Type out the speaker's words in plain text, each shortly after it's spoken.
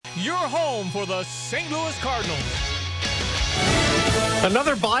your home for the St. Louis Cardinals.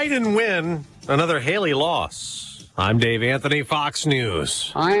 Another Biden win, another Haley loss. I'm Dave Anthony, Fox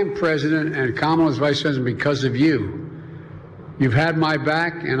News. I am president and Kamala's vice president because of you. You've had my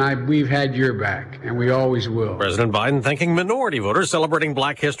back, and we've had your back, and we always will. President Biden thanking minority voters celebrating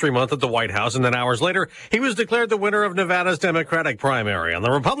Black History Month at the White House, and then hours later, he was declared the winner of Nevada's Democratic primary. On the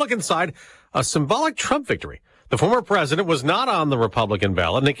Republican side, a symbolic Trump victory. The former president was not on the Republican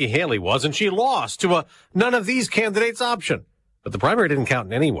ballot. Nikki Haley was, and she lost to a none of these candidates option. But the primary didn't count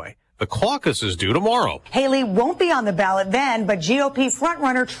in any way. The caucus is due tomorrow. Haley won't be on the ballot then, but GOP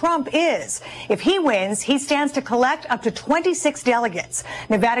frontrunner Trump is. If he wins, he stands to collect up to 26 delegates.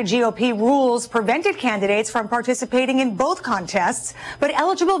 Nevada GOP rules prevented candidates from participating in both contests, but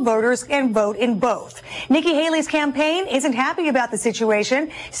eligible voters can vote in both. Nikki Haley's campaign isn't happy about the situation,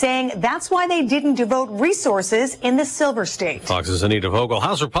 saying that's why they didn't devote resources in the Silver State. Fox's Anita Vogel.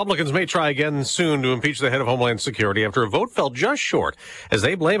 House Republicans may try again soon to impeach the head of Homeland Security after a vote fell just short as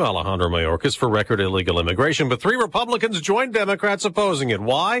they blame Alejandro Mayorkas for record illegal immigration, but 3 Republicans joined Democrats opposing it.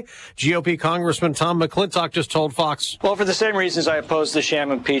 Why? GOP Congressman Tom McClintock just told Fox. Well, for the same reasons I oppose the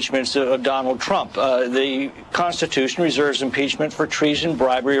sham impeachments of Donald Trump. The Constitution reserves impeachment for treason,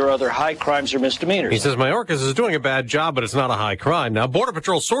 bribery, or other high crimes or misdemeanors. He says Mayorkas is doing a bad job, but it's not a high crime. Now, Border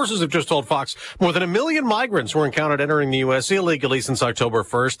Patrol sources have just told Fox more than 1 million migrants were encountered entering the U.S. illegally since October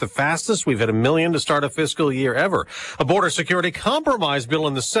 1st, the fastest we've had 1 million to start a fiscal year ever. A border security compromise bill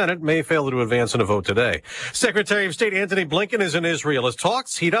in the Senate may fail to advance in a vote today. Secretary of State Antony Blinken is in Israel as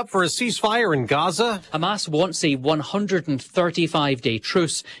talks heat up for a ceasefire in Gaza. Hamas wants a 135-day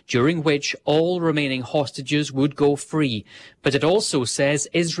truce, during which all remaining hostages would go free. But it also says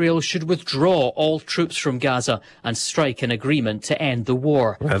Israel should withdraw all troops from Gaza and strike an agreement to end the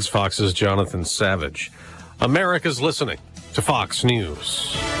war. That's Fox's Jonathan Savage. America's listening to Fox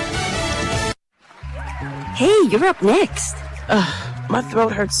News. Hey, you're up next. My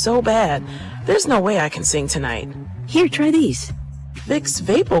throat hurts so bad. There's no way I can sing tonight. Here, try these. Vicks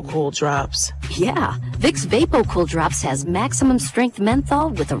VapoCool Drops. Yeah, Vicks VapoCool Drops has maximum strength menthol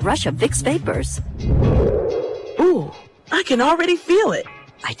with a rush of Vicks Vapors. Ooh, I can already feel it.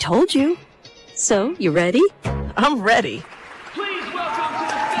 I told you. So, you ready? I'm ready. Please welcome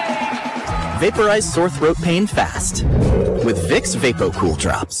to the stage. Vaporize sore throat pain fast with Vicks VapoCool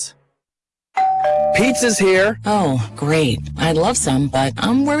Drops. Pizza's here. Oh, great. I'd love some, but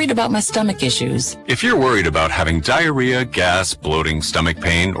I'm worried about my stomach issues. If you're worried about having diarrhea, gas, bloating, stomach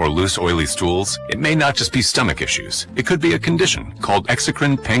pain, or loose oily stools, it may not just be stomach issues. It could be a condition called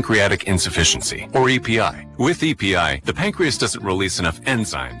exocrine pancreatic insufficiency, or EPI. With EPI, the pancreas doesn't release enough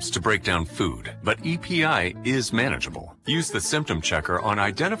enzymes to break down food, but EPI is manageable. Use the symptom checker on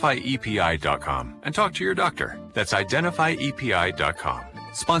identifyepi.com and talk to your doctor. That's identifyepi.com.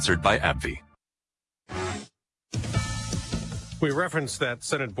 Sponsored by AbbVie. We referenced that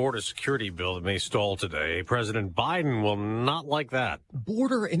Senate border security bill that may stall today. President Biden will not like that.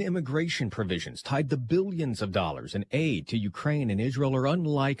 Border and immigration provisions tied to billions of dollars in aid to Ukraine and Israel are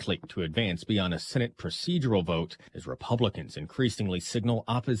unlikely to advance beyond a Senate procedural vote as Republicans increasingly signal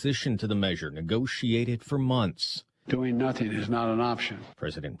opposition to the measure negotiated for months. Doing nothing is not an option.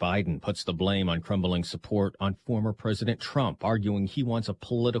 President Biden puts the blame on crumbling support on former President Trump, arguing he wants a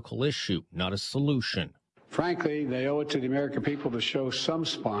political issue, not a solution. Frankly, they owe it to the American people to show some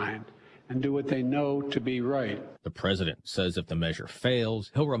spine and do what they know to be right. The president says if the measure fails,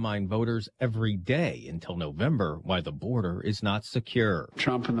 he'll remind voters every day until November why the border is not secure.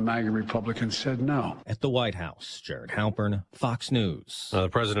 Trump and the MAGA Republicans said no. At the White House, Jared Halpern, Fox News. The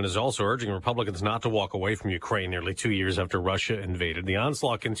president is also urging Republicans not to walk away from Ukraine nearly 2 years after Russia invaded. The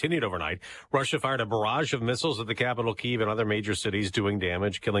onslaught continued overnight. Russia fired a barrage of missiles at the capital, Kyiv, and other major cities, doing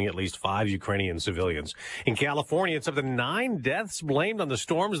damage, killing at least 5 Ukrainian civilians. In California, it's up to 9 deaths blamed on the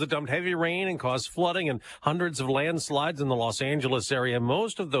storms that dumped heavy rain and caused flooding and hundreds of landslides in the Los Angeles area.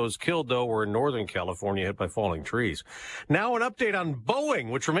 Most of those killed, though, were in Northern California, hit by falling trees. Now an update on Boeing,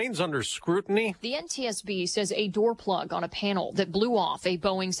 which remains under scrutiny. The NTSB says a door plug on a panel that blew off a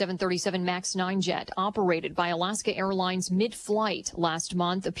Boeing 737 MAX 9 jet operated by Alaska Airlines mid-flight last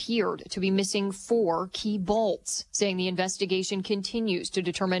month appeared to be missing 4 key bolts, saying the investigation continues to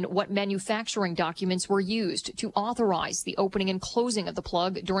determine what manufacturing documents were used to authorize the opening and closing of the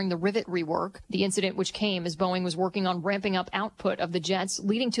plug during the rivet rework. The incident, which came as Boeing was working on ramping up output of the jets,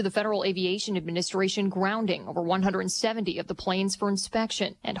 leading to the Federal Aviation Administration grounding over 170 of the planes for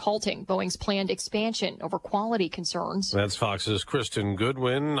inspection and halting Boeing's planned expansion over quality concerns. That's Fox's Kristen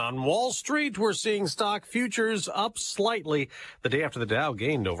Goodwin. On Wall Street, we're seeing stock futures up slightly the day after the Dow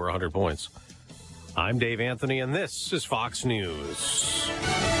gained over 100 points. I'm Dave Anthony, and this is Fox News.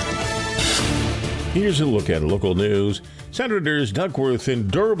 Here's a look at local news. Senators Duckworth and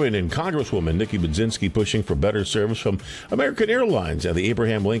Durbin and Congresswoman Nikki Budzinski pushing for better service from American Airlines at the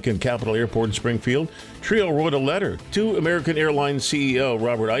Abraham Lincoln Capital Airport in Springfield. Trio wrote a letter to American Airlines CEO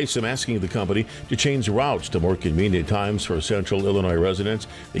Robert Isom asking the company to change routes to more convenient times for Central Illinois residents.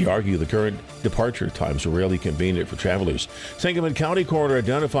 They argue the current departure times are rarely convenient for travelers. Sangamon County Coroner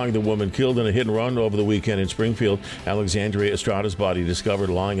identifying the woman killed in a hit and run over the weekend in Springfield. Alexandria Estrada's body discovered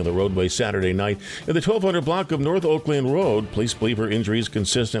lying on the roadway Saturday night in the 1200 block of North Oakland Road. Police believe her injuries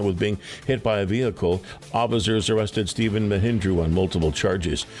consistent with being hit by a vehicle. Officers arrested Stephen Mahindru on multiple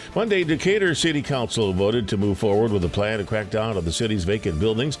charges. Monday, Decatur City Council voted to move forward with a plan to crack down on the city's vacant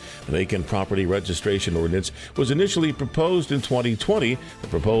buildings. The vacant property registration ordinance was initially proposed in 2020. The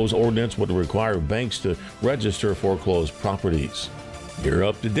proposed ordinance would require banks to register foreclosed properties. You're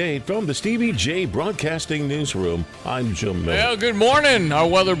up to date from the Stevie Jay Broadcasting Newsroom. I'm Jim Miller. Well, good morning. Our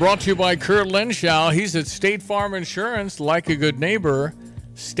weather brought to you by Kurt Lenschow. He's at State Farm Insurance, like a good neighbor.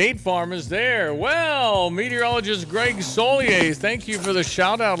 State Farm is there. Well, meteorologist Greg Solier, thank you for the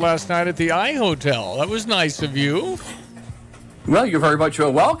shout-out last night at the I Hotel. That was nice of you. Well, you're very much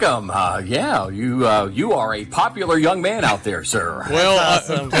welcome. You are a popular young man out there, sir. Well,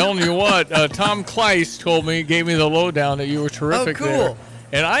 I'm telling you what, Tom Kleiss gave me the lowdown that you were terrific there.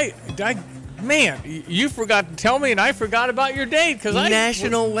 And man, you forgot to tell me, and I forgot about your date because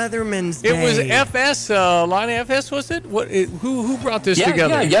National Weatherman's Day. It was FS, Line FS, was it? Who brought this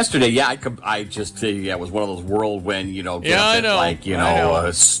together? Yeah, yesterday. Yeah, I just it was one of those whirlwind, get up at like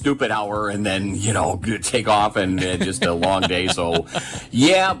a stupid hour and then take off and just a long day. So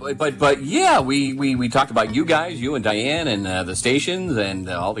yeah, but yeah, we talked about you guys, you and Diane, and the stations and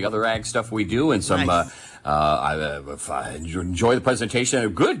all the other ag stuff we do, and some. Nice. I enjoy the presentation. A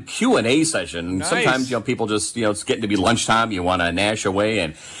good Q&A session. Nice. Sometimes, people just, it's getting to be lunchtime. You want to nash away,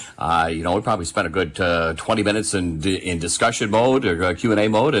 and we probably spent a good 20 minutes in discussion mode or Q&A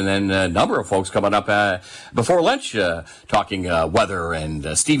mode, and then a number of folks coming up before lunch talking weather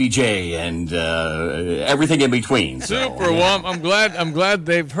and Stevie Jay and everything in between. Super. So, well, I'm glad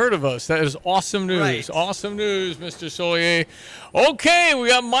they've heard of us. That is awesome news. Right. Awesome news, Mr. Solier. Okay, we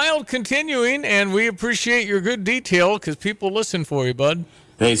got mild continuing, and we appreciate your good detail because people listen for you, bud.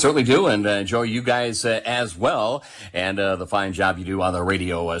 They certainly do, and enjoy you guys as well, and the fine job you do on the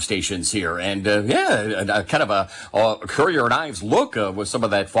radio stations here. And kind of a Courier and Ives look with some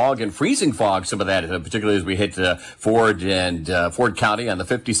of that fog and freezing fog, some of that, particularly as we hit Ford and Ford County on the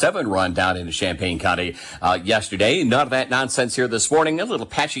 57 run down into Champaign County yesterday. None of that nonsense here this morning. A little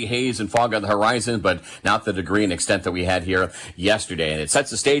patchy haze and fog on the horizon, but not the degree and extent that we had here yesterday. And it sets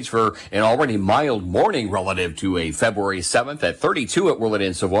the stage for an already mild morning relative to a February 7th at 32 at Willett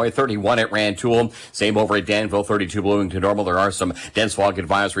in Savoy, 31 at Rantoul, same over at Danville, 32 Bloomington Normal. There are some dense fog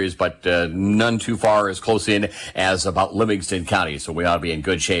advisories, but none too far as close in as about Livingston County. So we ought to be in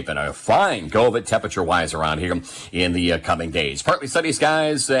good shape and a fine go of it temperature-wise around here in the coming days. Partly sunny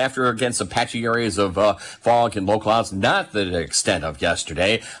skies after, again, some patchy areas of fog and low clouds, not the extent of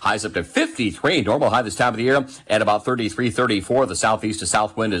yesterday. Highs up to 53, normal high this time of the year at about 33, 34. The southeast to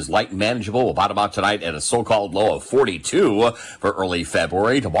south wind is light and manageable. We'll bottom out tonight at a so-called low of 42 for early February.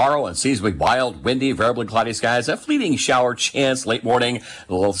 Tomorrow, unseasonably wild, windy, variably cloudy skies. A fleeting shower chance late morning.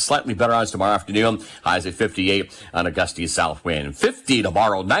 A little slightly better odds tomorrow afternoon. Highs at 58 on a gusty south wind. 50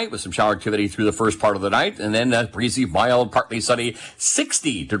 tomorrow night with some shower activity through the first part of the night. And then a breezy, mild, partly sunny,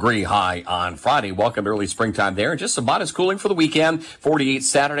 60-degree high on Friday. Welcome to early springtime there. And just some modest cooling for the weekend. 48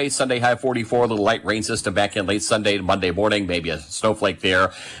 Saturday, Sunday high 44. A little light rain system back in late Sunday to Monday morning. Maybe a snowflake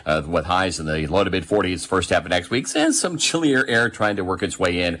there with highs in the low to mid 40s first half of next week. And some chillier air trying to work its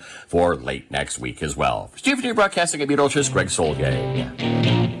way in for late next week as well. For Stevie Jay Broadcasting, meteorologist Greg Solier.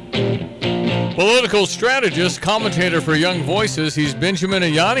 Political strategist, commentator for Young Voices, he's Benjamin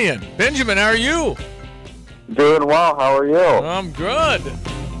Ayanian. Benjamin, how are you? Doing well. How are you? I'm good.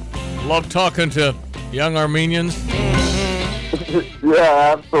 Love talking to young Armenians.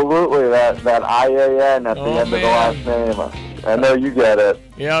 Yeah, absolutely. That Ayanian at the end of the last name. I know you get it.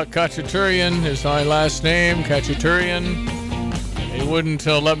 Yeah, Khachaturian is my last name. Khachaturian. They wouldn't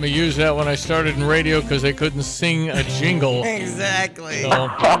let me use that when I started in radio because they couldn't sing a jingle. Exactly. So,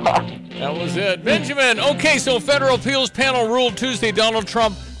 that was it. Benjamin, okay, so federal appeals panel ruled Tuesday Donald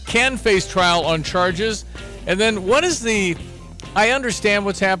Trump can face trial on charges. And then what is I understand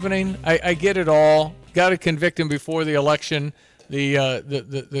what's happening. I get it all. Got to convict him before the election.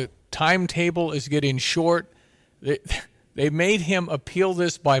 The timetable is getting short. They made him appeal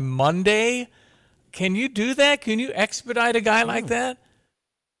this by Monday. Can you do that? Can you expedite a guy like that?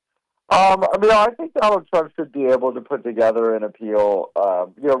 I think Donald Trump should be able to put together an appeal,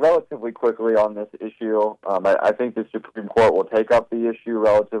 relatively quickly on this issue. I think the Supreme Court will take up the issue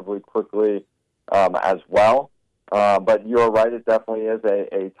relatively quickly as well. But you're right; it definitely is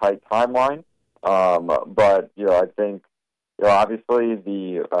a tight timeline. But I think obviously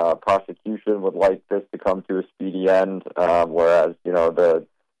the prosecution would like this to come to a speedy end, whereas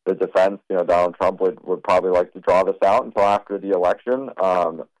the defense, Donald Trump would probably like to draw this out until after the election.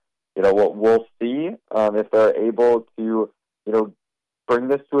 We'll see if they're able to, bring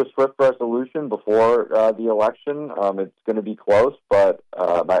this to a swift resolution before the election. It's going to be close, but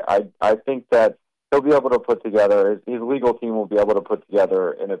I think that he'll be able to put together, his legal team will be able to put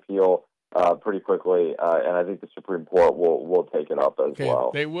together an appeal pretty quickly, and I think the Supreme Court will take it up as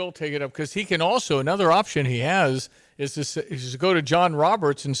well. They will take it up because he can also, another option he has is to go to John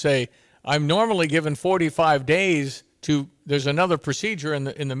Roberts and say, I'm normally given 45 days to, there's another procedure in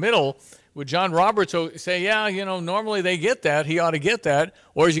the middle. Would John Roberts say, normally they get that, he ought to get that,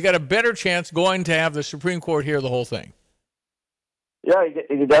 or has he got a better chance going to have the Supreme Court hear the whole thing? Yeah, you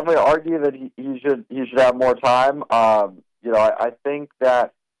could definitely argue that he should have more time. I think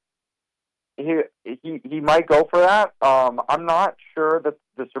that he might go for that. I'm not sure that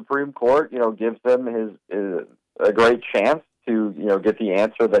the Supreme Court, gives him a great chance to, get the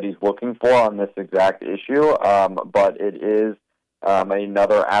answer that he's looking for on this exact issue. But it is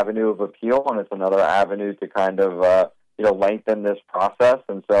another avenue of appeal, and it's another avenue to kind of, lengthen this process.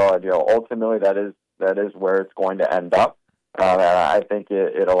 And so, ultimately that is where it's going to end up. And I think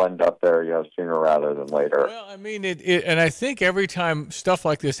it'll end up there, sooner rather than later. Well, I mean, and I think every time stuff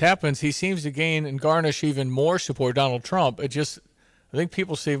like this happens, he seems to gain and garnish even more support, Donald Trump. I think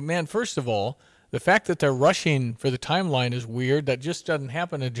people say, man, first of all, the fact that they're rushing for the timeline is weird. That just doesn't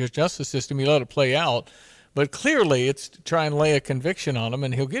happen in the justice system. You let it play out. But clearly it's to try and lay a conviction on him,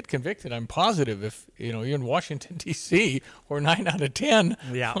 and he'll get convicted. I'm positive if, you're in Washington, D.C., or 9 out of 10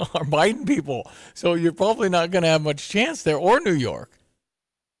 are Biden people. So you're probably not going to have much chance there, or New York.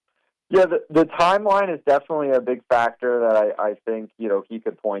 Yeah, the timeline is definitely a big factor that I think, he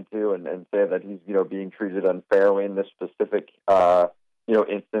could point to and say that he's, being treated unfairly in this specific,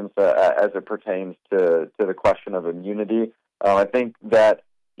 instance as it pertains to the question of immunity. I think that,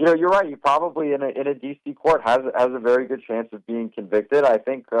 you're right. He probably in a D.C. court has a very good chance of being convicted. I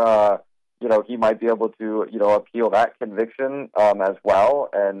think, he might be able to, appeal that conviction as well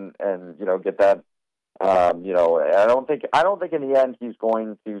and get that. I don't think in the end he's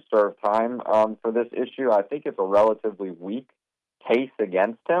going to serve time for this issue. I think it's a relatively weak case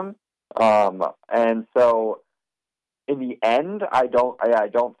against him, and so in the end, I don't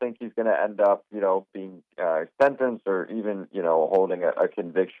think he's going to end up, being sentenced or even, holding a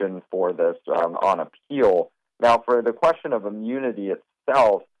conviction for this on appeal. Now, for the question of immunity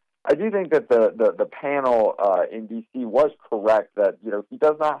itself, I do think that the panel in D.C. was correct that, he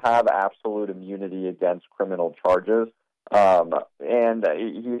does not have absolute immunity against criminal charges. And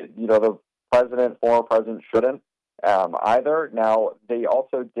the former president shouldn't either. Now, they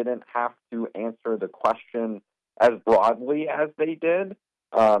also didn't have to answer the question as broadly as they did.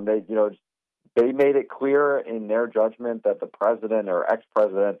 They made it clear in their judgment that the president or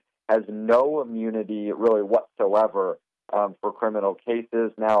ex-president has no immunity really whatsoever for criminal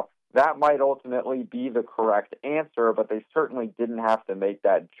cases. Now, that might ultimately be the correct answer, but they certainly didn't have to make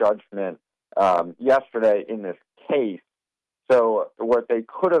that judgment yesterday in this case. So what they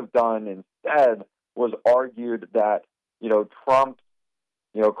could have done instead was argued that, Trump's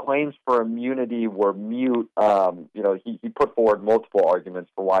claims for immunity were mute. He put forward multiple arguments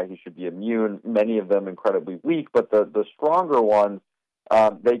for why he should be immune, many of them incredibly weak, but the stronger ones,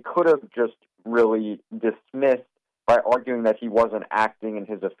 they could have just really dismissed by arguing that he wasn't acting in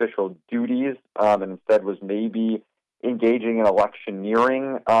his official duties, and instead was maybe engaging in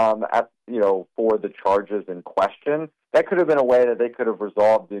electioneering for the charges in question. That could have been a way that they could have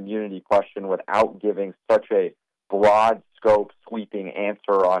resolved the immunity question without giving such a broad scope, sweeping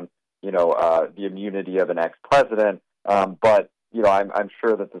answer on, the immunity of an ex-president. But I'm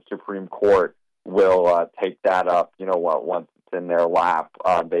sure that the Supreme Court will take that up, once it's in their lap.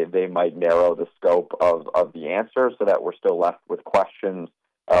 They might narrow the scope of the answer so that we're still left with questions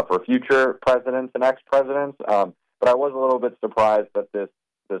for future presidents and ex-presidents. But I was a little bit surprised that this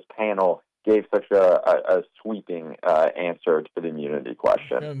panel gave such a sweeping answer to the immunity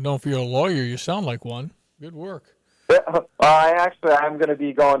question. I don't know if you're a lawyer. You sound like one. Good work. I'm going to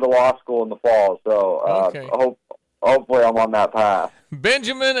be going to law school in the fall, so hopefully I'm on that path.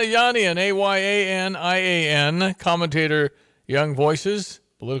 Benjamin Ayanian, Ayanian, commentator, Young Voices,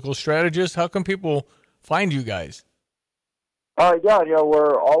 political strategist. How can people find you guys? Yeah,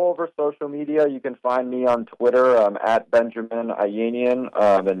 we're all over social media. You can find me on Twitter at Benjamin Ayanian,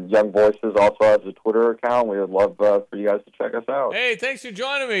 and Young Voices also has a Twitter account. We would love for you guys to check us out. Hey, thanks for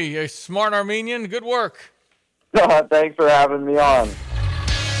joining me, you smart Armenian. Good work. Thanks for having me on.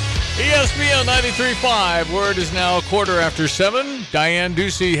 ESPN 93.5. Word is now 7:15. Diane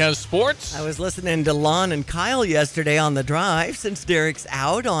Ducey has sports. I was listening to Lon and Kyle yesterday on the drive since Derek's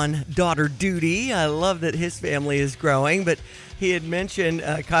out on daughter duty. I love that his family is growing, but he had mentioned,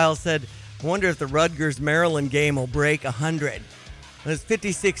 Kyle said, I wonder if the Rutgers-Maryland game will break 100. It was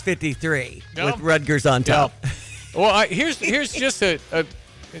 56-53 with Rutgers on top. Yeah. Well, here's just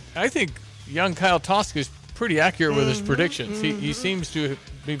I think young Kyle Tosk is pretty accurate with his predictions. He seems to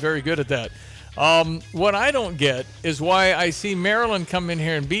be very good at that. What I don't get is why I see Maryland come in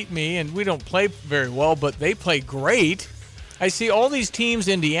here and beat me, and we don't play very well, but they play great. I see all these teams,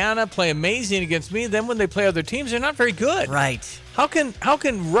 Indiana, play amazing against me. Then when they play other teams, they're not very good. Right. How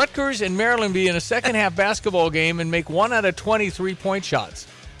can Rutgers and Maryland be in a second-half basketball game and make 1 out of 23 point shots?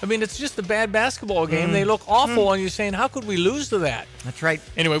 I mean, it's just a bad basketball game. They look awful, and you're saying, how could we lose to that? That's right.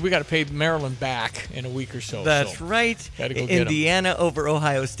 Anyway, we got to pay Maryland back in a week or so. That's right. Gotta go Indiana over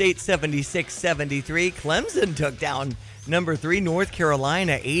Ohio State, 76-73. Clemson took down number 3 North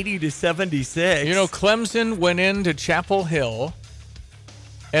Carolina, 80-76. Clemson went into Chapel Hill,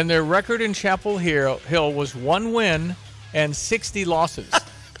 and their record in Chapel Hill was 1 win and 60 losses.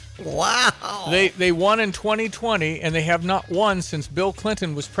 Wow. They won in 2020, and they have not won since Bill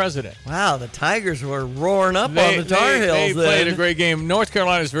Clinton was president. Wow, the Tigers were roaring up on the Tar Heels. They played a great game. North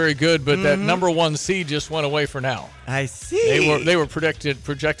Carolina is very good, but that number 1 seed just went away for now. I see. They were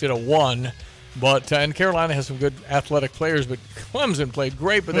projected a 1. But and Carolina has some good athletic players, but Clemson played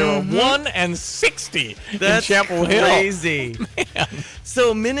great. But they were 1 and 60 in Chapel Hill. Crazy. Man.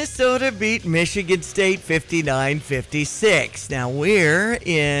 So Minnesota beat Michigan State 59-56. Now we're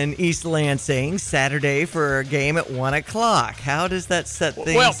in East Lansing Saturday for a game at 1 o'clock. How does that set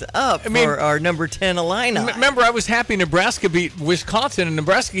things up for our number 10 Illini? Remember, I was happy Nebraska beat Wisconsin, and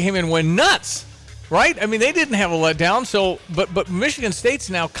Nebraska came in and went nuts. Right? I mean, they didn't have a letdown. So, but Michigan State's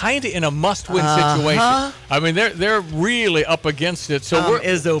now kind of in a must-win situation. I mean, they're really up against it. So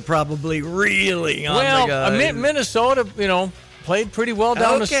Izzo probably really on the guy. Minnesota, played pretty well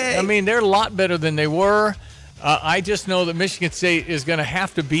down the. I mean, they're a lot better than they were. I just know that Michigan State is going to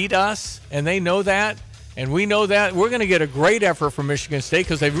have to beat us, and they know that, and we know that. We're going to get a great effort from Michigan State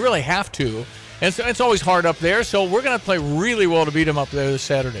because they really have to. And so it's always hard up there, so we're going to play really well to beat them up there this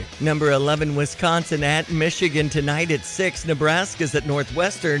Saturday. Number 11, Wisconsin at Michigan tonight at 6. Nebraska's at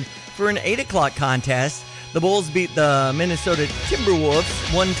Northwestern for an 8 o'clock contest. The Bulls beat the Minnesota Timberwolves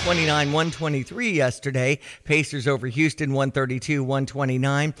 129-123 yesterday. Pacers over Houston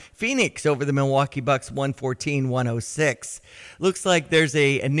 132-129. Phoenix over the Milwaukee Bucks 114-106. Looks like there's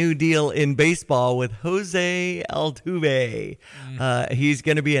a new deal in baseball with Jose Altuve. He's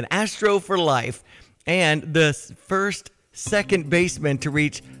going to be an Astro for life and the first second baseman to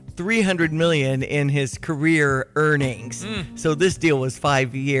reach $300 million in his career earnings. So this deal was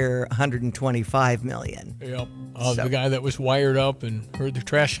 5-year, $125 million. Yep. The guy that was wired up and heard the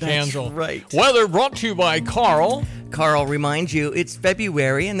trash cans. That's right. Weather brought to you by Carl. Carl reminds you it's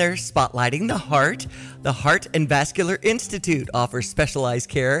February and they're spotlighting the heart. The Heart and Vascular Institute offers specialized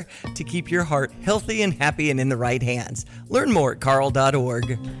care to keep your heart healthy and happy and in the right hands. Learn more at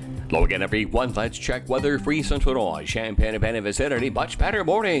carl.org. Hello again, everyone. Let's check weather-free Central Illinois, Champaign and vicinity. Much better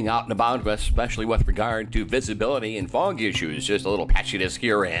morning out and about, especially with regard to visibility and fog issues. Just a little patchiness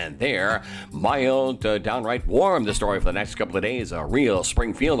here and there. Mild, downright warm, the story for the next couple of days. A real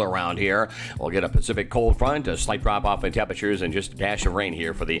spring feel around here. We'll get a Pacific cold front, a slight drop-off in temperatures, and just a dash of rain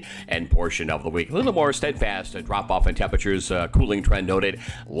here for the end portion of the week. A little more steadfast drop-off in temperatures, cooling trend noted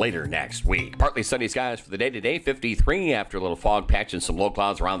later next week. Partly sunny skies for the day today, 53 after a little fog patch and some low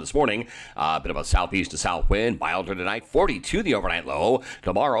clouds around this morning. A bit of a southeast to south wind, milder tonight, 42 the overnight low.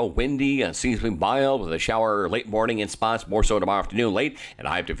 Tomorrow, windy and seasonally mild with a shower late morning in spots, more so tomorrow afternoon late, and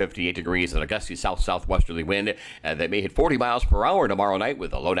high up to 58 degrees and a gusty south-southwesterly wind that may hit 40 miles per hour tomorrow night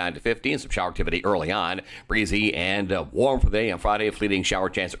with a low down to 50 and some shower activity early on. Breezy and warm for the day on Friday, fleeting shower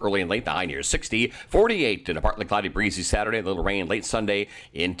chance early and late, the high near 60. 48 and a partly cloudy breezy Saturday, a little rain late Sunday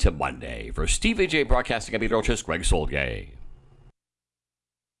into Monday. For Stevie Jay Broadcasting, I'm meteorologist Greg Solgay.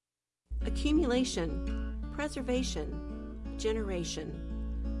 Accumulation, preservation, generation.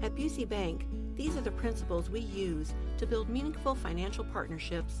 At Busey Bank, these are the principles we use to build meaningful financial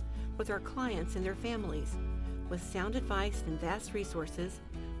partnerships with our clients and their families. With sound advice and vast resources,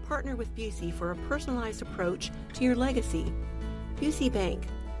 partner with Busey for a personalized approach to your legacy. Busey Bank,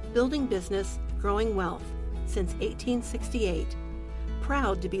 building business, growing wealth. since 1868.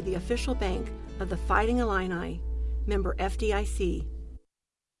 Proud to be the official bank of the Fighting Illini. Member FDIC.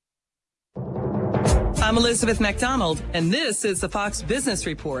 I'm Elizabeth McDonald, and this is the Fox Business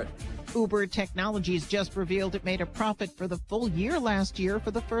Report. Uber Technologies just revealed it made a profit for the full year last year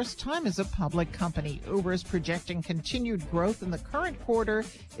for the first time as a public company. Uber is projecting continued growth in the current quarter.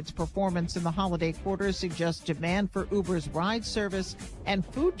 Its performance in the holiday quarter suggests demand for Uber's ride service and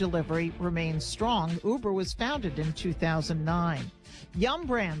food delivery remains strong. Uber was founded in 2009. Yum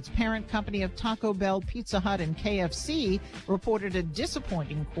Brands, parent company of Taco Bell, Pizza Hut, and KFC, reported a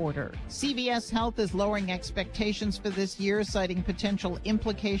disappointing quarter. CVS Health is lowering expectations for this year, citing potential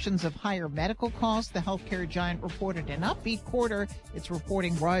implications of higher medical costs. The healthcare giant reported an upbeat quarter. It's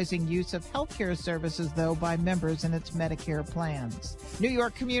reporting rising use of healthcare services, though, by members in its Medicare plans. New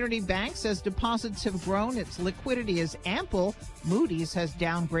York Community Bank says deposits have grown. Its liquidity is ample. Moody's has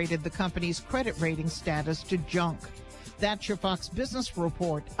downgraded the company's credit rating status to junk. That's your Fox Business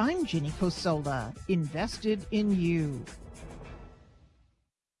Report. I'm Ginny Cosola, invested in you.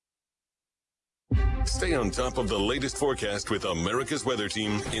 Stay on top of the latest forecast with America's Weather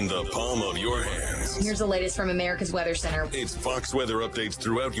Team in the palm of your hands. Here's the latest from America's Weather Center. It's Fox weather updates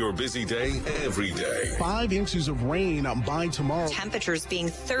throughout your busy day, every day. 5 inches of rain by tomorrow. Temperatures being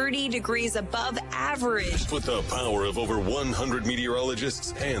 30 degrees above average. Put the power of over 100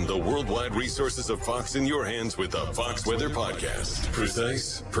 meteorologists and the worldwide resources of Fox in your hands with the Fox Weather Podcast.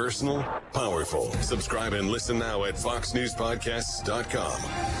 Precise, personal, powerful. Subscribe and listen now at foxnewspodcasts.com.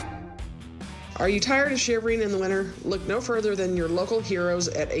 Are you tired of shivering in the winter? Look no further than your local heroes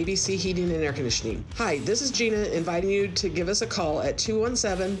at ABC Heating and Air Conditioning. Hi, this is Gina inviting you to give us a call at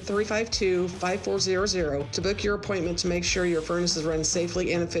 217-352-5400 to book your appointment to make sure your furnaces run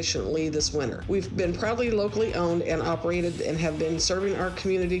safely and efficiently this winter. We've been proudly locally owned and operated and have been serving our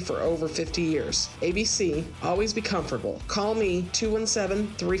community for over 50 years. ABC, always be comfortable. Call me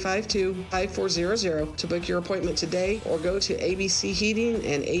 217-352-5400 to book your appointment today or go to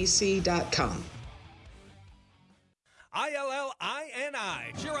abcheatingandac.com.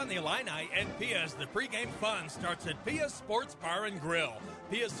 ILLINI. Cheer on the Illini and Pia's. The pregame fun starts at Pia's Sports Bar and Grill.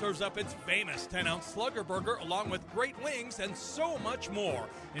 Pia serves up its famous 10-ounce Slugger Burger along with great wings and so much more.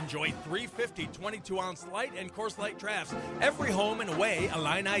 Enjoy 350 22-ounce light and course light drafts every home and away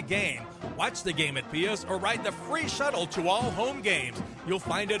Illini game. Watch the game at Pia's or ride the free shuttle to all home games. You'll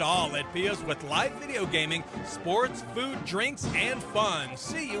find it all at Pia's with live video gaming, sports, food, drinks, and fun.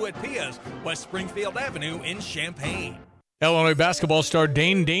 See you at Pia's, West Springfield Avenue in Champaign. Illinois basketball star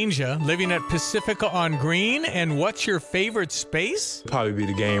Dane Danger living at Pacifica on Green. And what's your favorite space? Probably be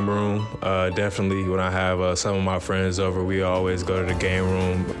the game room. Definitely when I have some of my friends over, we always go to the game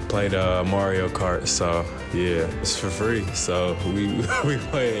room, play the Mario Kart. So yeah, it's for free. So we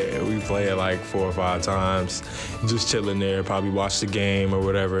play it like 4 or 5 times, just chilling there, probably watch the game or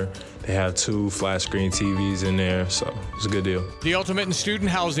whatever. They have 2 flat screen TVs in there, so it's a good deal. The ultimate in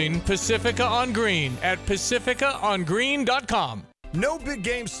student housing, Pacifica on Green at pacificaongreen.com. No big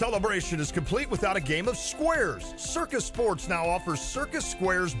game celebration is complete without a game of squares. Circus Sports now offers Circus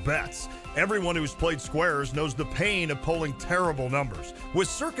Squares bets. Everyone who's played squares knows the pain of pulling terrible numbers. With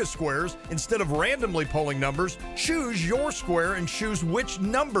Circus Squares, instead of randomly pulling numbers, choose your square and choose which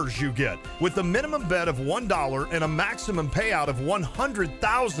numbers you get. With a minimum bet of $1 and a maximum payout of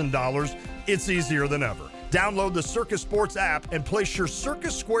 $100,000, it's easier than ever. Download the Circus Sports app and place your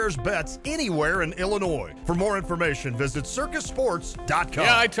Circus Squares bets anywhere in Illinois. For more information, visit circusports.com.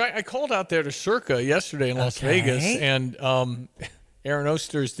 Yeah, I called out there to Circa yesterday in Las Vegas, and Aaron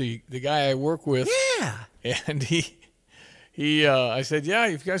Oster's the guy I work with. Yeah. And I said, yeah,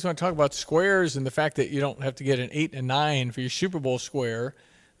 if you guys want to talk about squares and the fact that you don't have to get an 8 and a 9 for your Super Bowl square,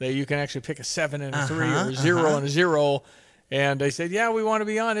 that you can actually pick a 7 and a 3 or a 0 and a 0. And they said, yeah, we want to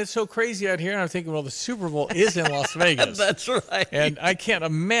be on. It's so crazy out here. And I'm thinking, well, the Super Bowl is in Las Vegas. That's right. And I can't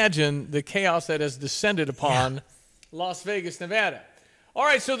imagine the chaos that has descended upon Las Vegas, Nevada. All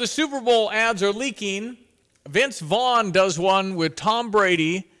right, so the Super Bowl ads are leaking. Vince Vaughn does one with Tom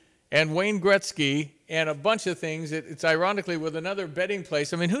Brady and Wayne Gretzky and a bunch of things. It's ironically with another betting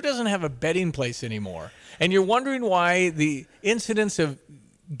place. I mean, who doesn't have a betting place anymore? And you're wondering why the incidence of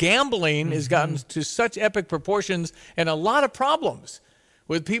gambling has gotten to such epic proportions and a lot of problems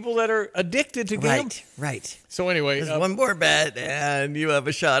with people that are addicted to gambling. Right. So anyway, there's one more bet and you have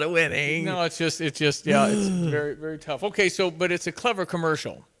a shot of winning. No, it's just yeah, it's very, very tough. Okay, but it's a clever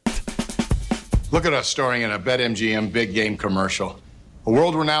commercial. Look at us starring in a BetMGM big game commercial. A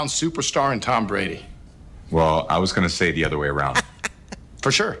world-renowned superstar and Tom Brady. Well, I was going to say the other way around.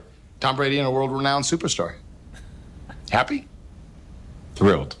 For sure. Tom Brady and a world-renowned superstar. Happy?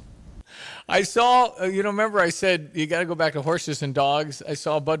 Thrilled. I saw, remember I said you got to go back to horses and dogs. I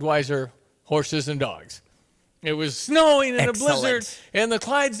saw Budweiser horses and dogs. It was snowing in a blizzard, and the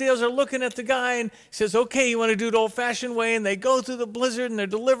Clydesdales are looking at the guy and says, okay, you want to do it old-fashioned way? And they go through the blizzard, and they're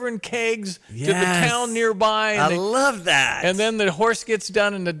delivering kegs to the town nearby. And I love that. And then the horse gets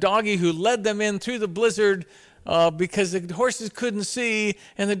done, and the doggy who led them in through the blizzard because the horses couldn't see,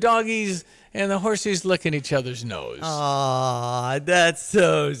 and the doggies and the horses licking each other's nose. Aw, that's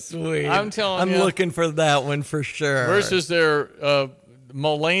so sweet. I'm telling you. I'm looking for that one for sure. Versus their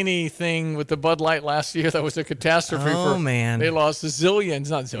Mulaney thing with the Bud Light last year, that was a catastrophe. Oh, man. They lost zillions,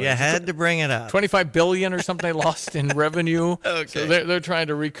 not zillions. You had to bring it up. 25 billion or something they lost in revenue. Okay. So they're trying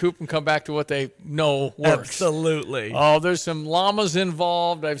to recoup and come back to what they know works. Absolutely. Oh, there's some llamas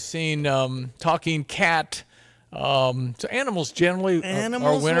involved. I've seen talking cat. So animals generally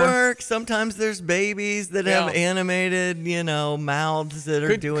Animals are winner. work. Sometimes there's babies that have animated, mouths that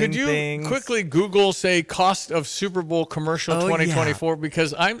are doing Could you things. quickly Google, say, cost of Super Bowl commercial 2024?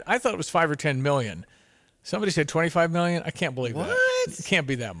 Because I thought it was 5 or 10 million. Somebody said 25 million. I can't believe that. It can't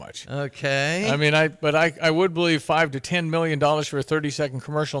be that much. Okay. I mean, I would believe $5 to $10 million for a 30-second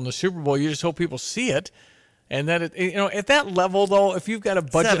commercial in the Super Bowl. You just hope people see it. And then, at that level, though, if you've got a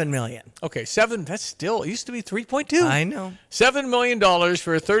budget. $7 million. Okay, 7, that's still, it used to be 3.2. I know. $7 million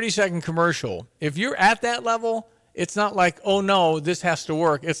for a 30-second commercial. If you're at that level, it's not like, oh, no, this has to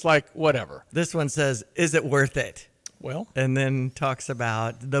work. It's like, whatever. This one says, is it worth it? Well. And then talks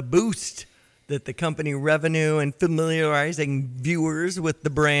about the boost that the company revenue and familiarizing viewers with the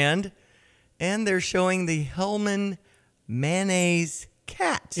brand. And they're showing the Hellman mayonnaise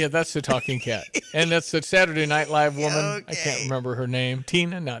cat. Yeah, that's the talking cat. And that's the Saturday Night Live woman. Okay. I can't remember her name.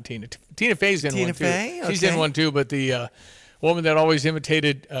 Tina Fey's in one, too. Fey? She's in one, too, but the woman that always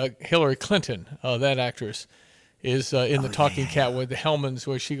imitated Hillary Clinton, that actress, is in the talking cat with the Hellmans,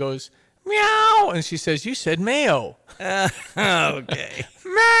 where she goes, meow, and she says, you said mayo. Okay.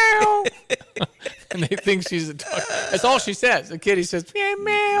 Meow. And they think she's a talking. That's all she says. The kitty says, meow,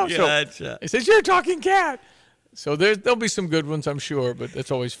 meow. Gotcha. So it says, you're a talking cat. So there'll be some good ones, I'm sure, but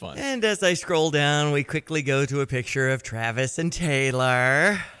it's always fun. And as I scroll down, we quickly go to a picture of Travis and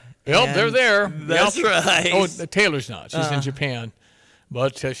Taylor. Yep, they're there. That's right. Oh, Taylor's not. She's in Japan.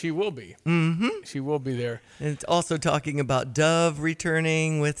 But she will be. Mm-hmm. She will be there. And it's also talking about Dove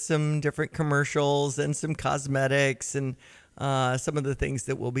returning with some different commercials and some cosmetics and some of the things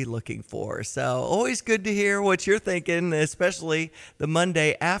that we'll be looking for. So always good to hear what you're thinking, especially the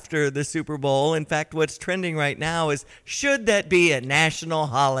Monday after the Super Bowl. In fact, what's trending right now is, should that be a national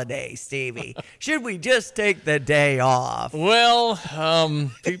holiday, Stevie? Should we just take the day off? Well,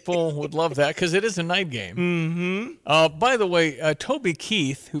 people would love that because it is a night game. Mm-hmm. By the way, Toby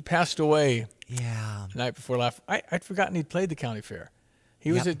Keith, who passed away the night before last, I'd forgotten he'd played the county fair.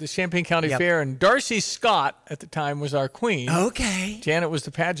 He was at the Champaign County Fair, and Darcy Scott at the time was our queen. Okay. Janet was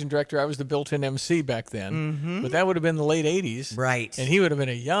the pageant director. I was the built-in MC back then. Mm-hmm. But that would have been the late 80s. Right. And he would have been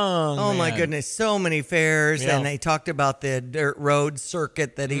a young man. My goodness, so many fairs. Yeah. And they talked about the dirt road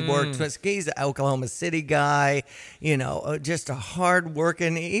circuit that he worked with. He's an Oklahoma City guy, just a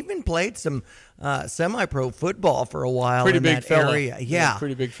hard-working, he even played some semi-pro football for a while in that area. Yeah.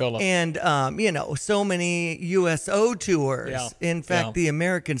 Pretty big fella. And, so many USO tours. Yeah. In fact, the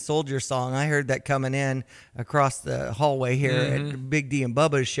American Soldier song, I heard that coming in across the hallway here at Big D and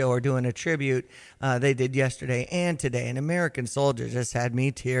Bubba's show, are doing a tribute they did yesterday and today. And American Soldier just had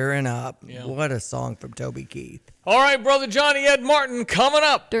me tearing up. Yeah. What a song from Toby Keith. All right, Brother Johnny Ed Martin coming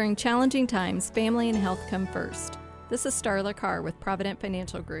up. During challenging times, family and health come first. This is Starla Carr with Provident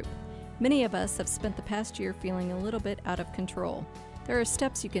Financial Group. Many of us have spent the past year feeling a little bit out of control. There are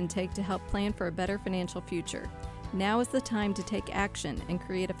steps you can take to help plan for a better financial future. Now is the time to take action and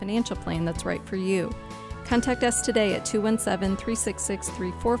create a financial plan that's right for you. Contact us today at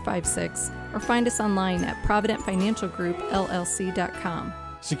 217-366-3456 or find us online at providentfinancialgroupllc.com.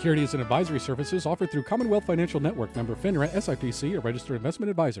 Securities and advisory services offered through Commonwealth Financial Network, member FINRA, SIPC, a registered investment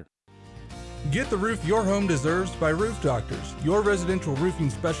advisor. Get the roof your home deserves by Roof Doctors, your residential roofing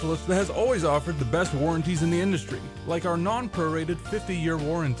specialist that has always offered the best warranties in the industry, like our non-prorated 50-year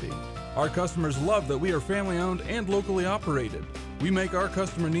warranty. Our customers love that we are family-owned and locally operated. We make our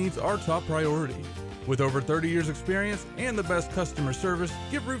customer needs our top priority. With over 30 years experience and the best customer service,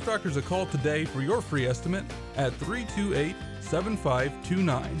 give Roof Doctors a call today for your free estimate at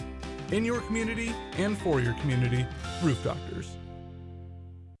 328-7529. In your community and for your community, Roof Doctors.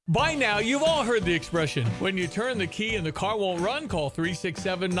 By now, you've all heard the expression, when you turn the key and the car won't run, call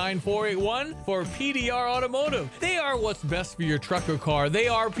 367-9481 for PDR Automotive. They are what's best for your truck or car. They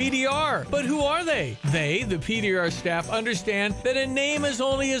are PDR. But who are they? They, the PDR staff, understand that a name is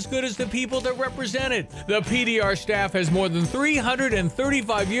only as good as the people that represent it. The PDR staff has more than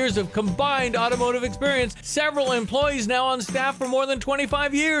 335 years of combined automotive experience. Several employees now on staff for more than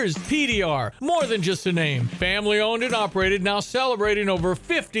 25 years. PDR, more than just a name. Family owned and operated, now celebrating over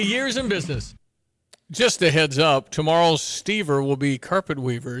 50 years in business. Just a heads up, tomorrow's Stever will be carpet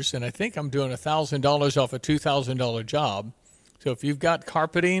weavers, and I think I'm doing $1,000 off a $2,000 job. So if you've got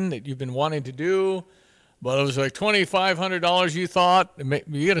carpeting that you've been wanting to do, but it was like $2,500 you thought, you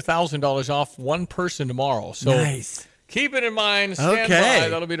get $1,000 off one person tomorrow. So nice. Keep it in mind. Stand by.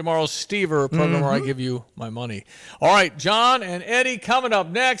 That'll be tomorrow's Stever program where I give you my money. All right, John and Eddie coming up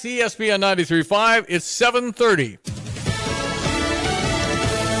next. ESPN 93.5. It's 7:30.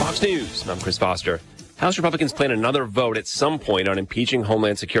 Fox News. I'm Chris Foster. House Republicans plan another vote at some point on impeaching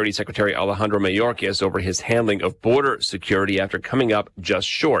Homeland Security Secretary Alejandro Mayorkas over his handling of border security after coming up just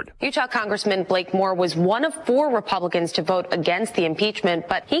short. Utah Congressman Blake Moore was one of 4 Republicans to vote against the impeachment,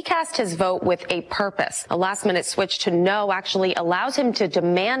 but he cast his vote with a purpose. A last-minute switch to no actually allows him to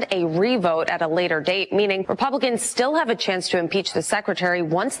demand a revote at a later date, meaning Republicans still have a chance to impeach the secretary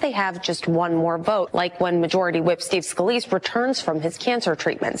once they have just one more vote, like when Majority Whip Steve Scalise returns from his cancer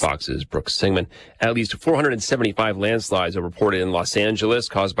treatments. Fox's Brooks Singman. At least 475 landslides are reported in Los Angeles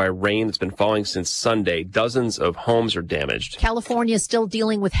caused by rain that's been falling since Sunday. Dozens of homes are damaged. California is still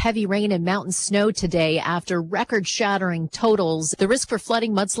dealing with heavy rain and mountain snow today after record-shattering totals. The risk for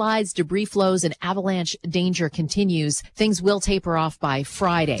flooding, mudslides, debris flows, and avalanche danger continues. Things will taper off by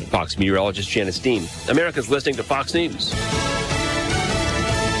Friday. Fox meteorologist Janice Dean. America's listening to Fox News.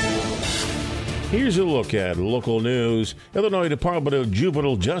 Here's a look at local news. Illinois Department of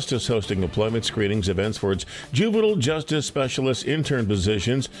Juvenile Justice hosting employment screenings events for its juvenile justice specialist intern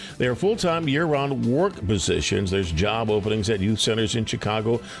positions. They are full-time year-round work positions. There's job openings at youth centers in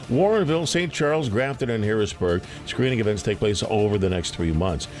Chicago, Warrenville, St. Charles, Grafton, and Harrisburg. Screening events take place over the next 3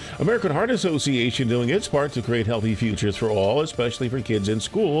 months. American Heart Association doing its part to create healthy futures for all, especially for kids in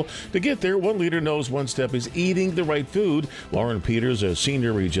school. To get there, one leader knows one step is eating the right food. Lauren Peters, a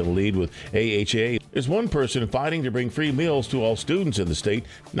senior regional lead with AHA, is one person fighting to bring free meals to all students in the state.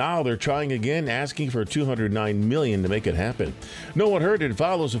 Now they're trying again, asking for $209 million to make it happen. No One Heard It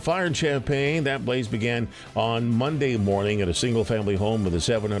follows a fire in Champaign. That blaze began on Monday morning at a single-family home in the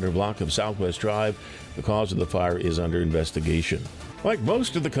 700 block of Southwest Drive. The cause of the fire is under investigation. Like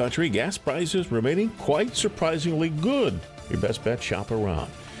most of the country, gas prices remaining quite surprisingly good. Your best bet, shop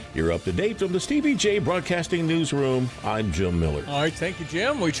around. You're up to date from the Stevie Jay Broadcasting Newsroom. I'm Jim Miller. All right, thank you,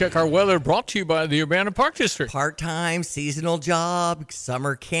 Jim. We check our weather brought to you by the Urbana Park District. Part-time, seasonal job,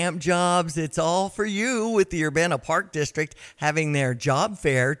 summer camp jobs. It's all for you with the Urbana Park District having their job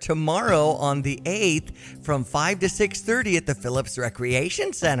fair tomorrow on the 8th from 5 to 6:30 at the Phillips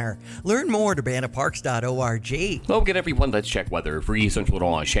Recreation Center. Learn more at urbanaparks.org. Okay, everyone, let's check weather for East Central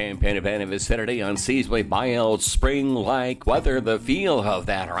Illinois. Champaign event vicinity on seasonally mild spring-like weather. The feel of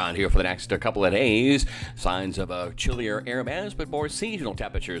that around here for the next couple of days. Signs of a chillier air mass, but more seasonal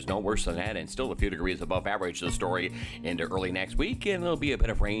temperatures, no worse than that, and still a few degrees above average. The story into early next week, and there'll be a bit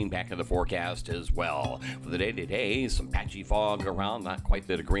of rain back in the forecast as well. For the day-to-day, some patchy fog around, not quite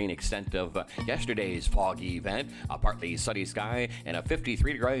the degree and extent of yesterday's foggy event. A partly sunny sky and a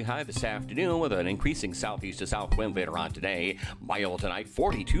 53-degree high this afternoon with an increasing southeast to south wind later on today. Mild tonight,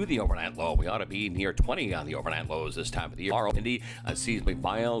 42 the overnight low. We ought to be near 20 on the overnight lows this time of the year. Tomorrow, windy, seasonally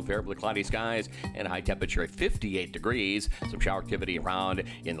mild, variably cloudy skies, and high temperature at 58 degrees. Some shower activity around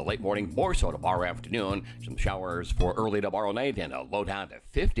in the late morning, more so tomorrow afternoon. Some showers for early tomorrow night, and a low down to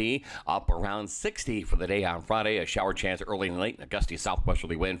 50, up around 60 for the day on Friday. A shower chance early and late, and a gusty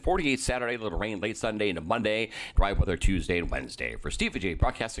southwesterly wind. 48 Saturday, a little rain late Sunday into Monday. Dry weather Tuesday and Wednesday. For Stevie Jay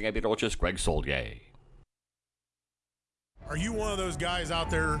Broadcasting, I'm meteorologist Greg Soldier. Are you one of those guys out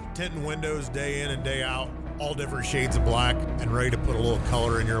there tinting windows day in and day out, all different shades of black, and ready to put a little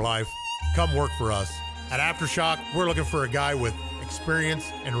color in your life? Come work for us. At Aftershock, we're looking for a guy with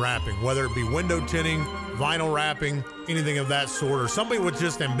experience in wrapping, whether it be window tinting, vinyl wrapping, anything of that sort, or somebody with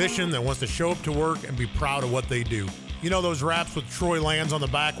just ambition that wants to show up to work and be proud of what they do. You know those wraps with Troy Lands on the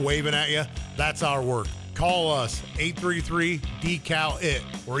back waving at you? That's our work. Call us, 833-DECAL-IT,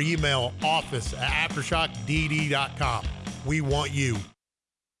 or email office@aftershockdd.com. We want you.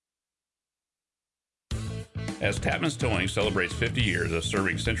 As Tapman's Towing celebrates 50 years of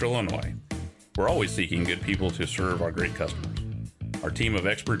serving Central Illinois, we're always seeking good people to serve our great customers. Our team of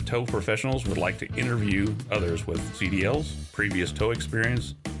expert tow professionals would like to interview others with CDLs, previous tow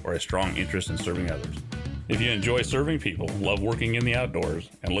experience, or a strong interest in serving others. If you enjoy serving people, love working in the outdoors,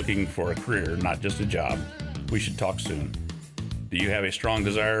 and looking for a career, not just a job, we should talk soon. Do you have a strong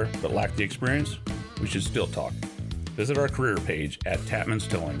desire but lack the experience? We should still talk. Visit our career page at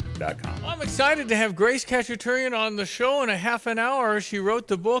tapmanstowing.com. I'm excited to have Grace Kachaturian on the show in a half an hour. She wrote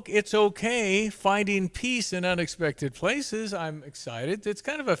the book, It's Okay, Finding Peace in Unexpected Places. I'm excited. It's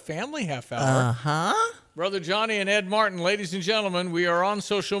kind of a family half hour. Uh-huh. Brother Jonny and Ed Martin, ladies and gentlemen, we are on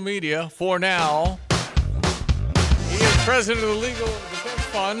social media for now. He is president of the Legal Defense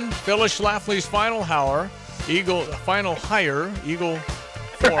Fund, Phyllis Schlafly's final hire, Eagle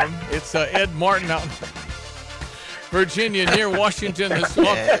Forum. It's Ed Martin out in Virginia, near Washington.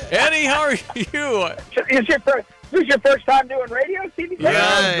 Eddie, how are you? This is your first time doing radio, Stevie?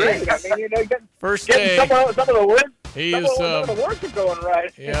 Yeah. Great. I mean, First day. Some of the words. Some of the words are going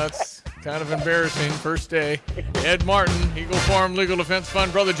right. Yeah, it's kind of embarrassing. First day. Ed Martin, Eagle Forum Legal Defense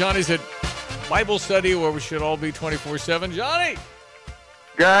Fund. Brother Johnny's at Bible study where we should all be 24/7. Johnny!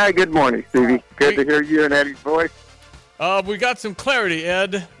 Guy, good morning, Stevie. Good to hear you and Eddie's voice. We got some clarity,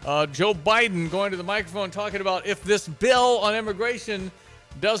 Ed. Joe Biden going to the microphone talking about if this bill on immigration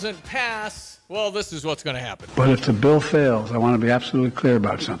doesn't pass, well, this is what's going to happen. But if the bill fails, I want to be absolutely clear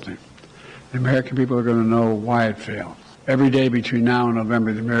about something. The American people are going to know why it failed. Every day between now and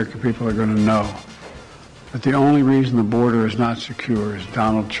November, the American people are going to know that the only reason the border is not secure is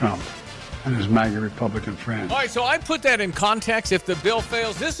Donald Trump and his MAGA Republican friends. All right, so I put that in context. If the bill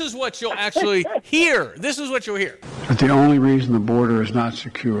fails, this is what you'll actually hear. This is what you'll hear. But the only reason the border is not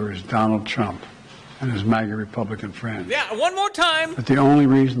secure is Donald Trump and his MAGA Republican friends. Yeah, one more time. But the only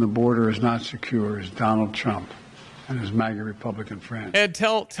reason the border is not secure is Donald Trump and his MAGA Republican friends. Ed,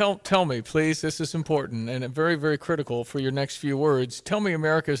 tell me, please. This is important and very, very critical for your next few words. Tell me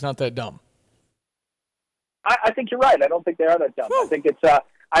America is not that dumb. I think you're right. I don't think they are that dumb. Woo.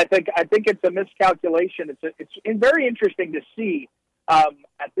 I think it's a miscalculation. It's very interesting to see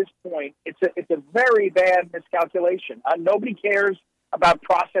at this point. It's a very bad miscalculation. Nobody cares about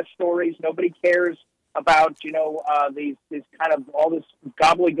process stories. Nobody cares about these kind of all this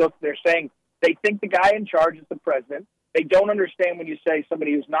gobbledygook they're saying. They think the guy in charge is the president. They don't understand when you say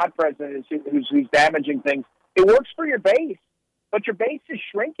somebody who's not president is who's damaging things. It works for your base, but your base is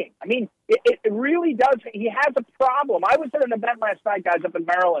shrinking. I mean, it really does. He has a problem. I was at an event last night, guys, up in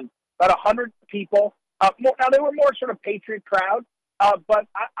Maryland, about 100 people. Now, they were more sort of patriot crowd, but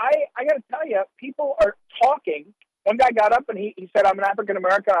I got to tell you, people are talking. One guy got up and he said, I'm an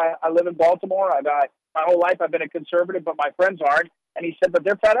African-American. I live in Baltimore. My whole life I've been a conservative, but my friends aren't. And he said, but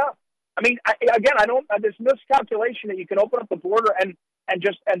they're fed up. I mean, I don't this miscalculation that you can open up the border and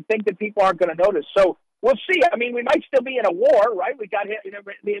think that people aren't going to notice. So we'll see. I mean, we might still be in a war, right? We got hit.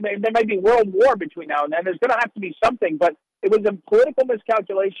 There might be world war between now and then. There's going to have to be something, but it was a political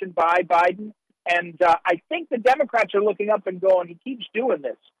miscalculation by Biden. And I think the Democrats are looking up and going, he keeps doing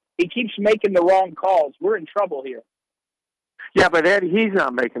this. He keeps making the wrong calls. We're in trouble here. Yeah, but Eddie, he's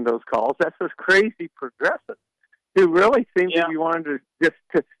not making those calls. That's those crazy progressives who really seem to be wanting to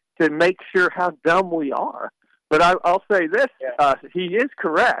just to make sure how dumb we are. But I'll say this, he is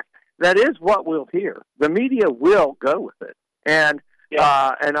correct. That is what we'll hear. The media will go with it. And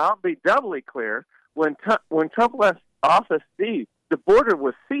I'll be doubly clear, when Trump left office, Steve, the border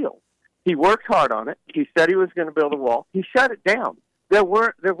was sealed. He worked hard on it. He said he was going to build a wall. He shut it down. There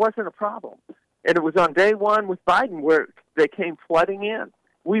wasn't a problem. And it was on day one with Biden where they came flooding in.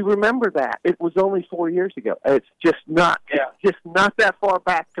 We remember that. It was only 4 years ago. It's just not that far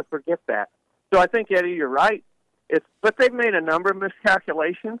back to forget that. So I think, Eddie, you're right. But they've made a number of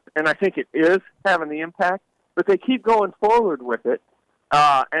miscalculations, and I think it is having the impact. But they keep going forward with it,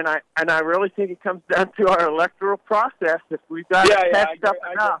 and I really think it comes down to our electoral process. If we've got to test up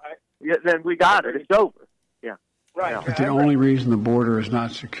enough, then we got it. It's over. Yeah, right. But the only reason the border is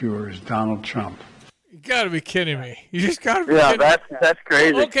not secure is Donald Trump. You got to be kidding me! You just got to be kidding me. That's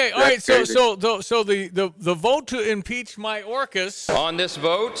crazy. Okay, all right. So the vote to impeach Mayorkas. On this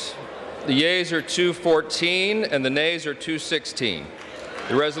vote, the yeas are 214 and the nays are 216.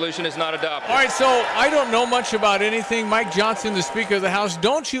 The resolution is not adopted. All right, so I don't know much about anything. Mike Johnson, the Speaker of the House,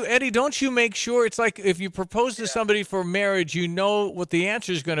 Eddie, don't you make sure it's like if you propose to somebody for marriage, you know what the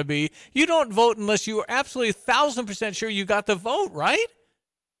answer is going to be. You don't vote unless you are absolutely 1,000% sure you got the vote, right?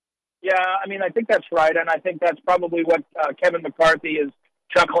 Yeah, I mean, I think that's right, and I think that's probably what Kevin McCarthy is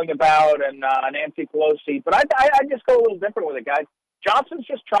chuckling about and Nancy Pelosi. But I just go a little different with it, guys. Johnson's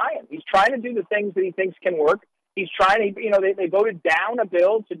just trying. He's trying to do the things that he thinks can work. He's trying to, they voted down a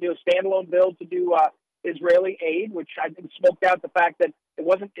bill to do a standalone bill to do Israeli aid, which I think smoked out the fact that it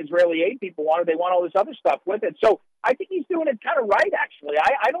wasn't Israeli aid people wanted. They want all this other stuff with it. So I think he's doing it kind of right, actually.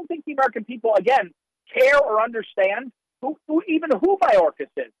 I don't think the American people, again, care or understand who Mayorkas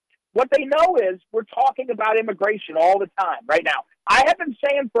is. What they know is we're talking about immigration all the time right now. I have been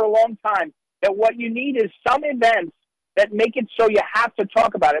saying for a long time that what you need is some events that make it so you have to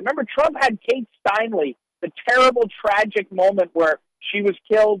talk about it. Remember, Trump had Kate Steinle, the terrible, tragic moment where she was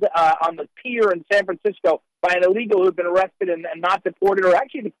killed on the pier in San Francisco by an illegal who had been arrested and not deported, or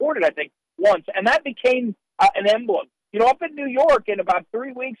actually deported, I think, once. And that became an emblem. You know, up in New York, in about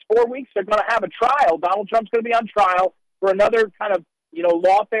 3 weeks, 4 weeks, they're going to have a trial. Donald Trump's going to be on trial for another kind of,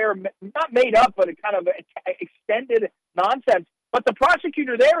 lawfare, not made up, but a kind of extended nonsense. But the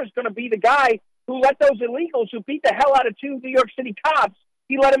prosecutor there is going to be the guy who let those illegals who beat the hell out of 2 New York City cops,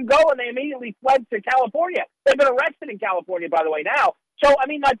 he let them go and they immediately fled to California. They've been arrested in California, by the way, now. So, I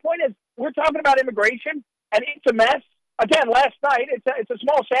mean, my point is, we're talking about immigration, and it's a mess. Again, last night, it's a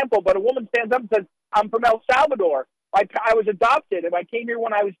small sample, but a woman stands up and says, I'm from El Salvador. I was adopted, and I came here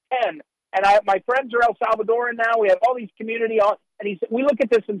when I was 10. And my friends are El Salvadoran now. We have all these community on. And we look at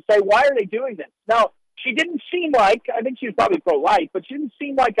this and say, why are they doing this? Now, she didn't seem like, I think she was probably pro-life, but she didn't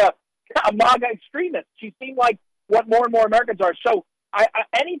seem like a MAGA extremist. She seemed like what more and more Americans are. So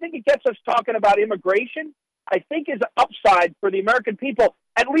anything that gets us talking about immigration, I think is an upside for the American people,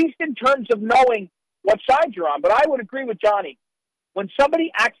 at least in terms of knowing what side you're on. But I would agree with Jonny. When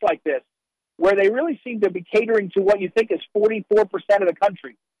somebody acts like this, where they really seem to be catering to what you think is 44% of the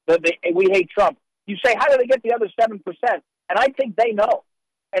country, we hate Trump, you say, how do they get the other 7%? And I think they know.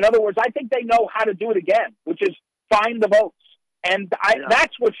 In other words, I think they know how to do it again, which is find the votes. And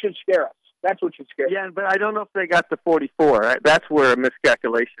that's what should scare us. That's what should scare us. Yeah, but I don't know if they got the 44. That's where a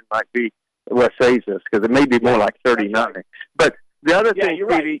miscalculation might be what saves us, because it may be more like 39. Right. But the other thing, you're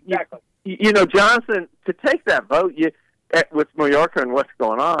Stevie, right. Exactly. Johnson, to take that vote, with Mallorca and what's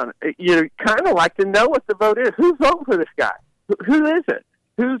going on, you kind of like to know what the vote is. Who's voting for this guy? Who is it?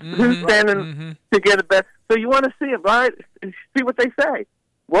 Who's standing to get a bet? So you want to see it, right? See what they say.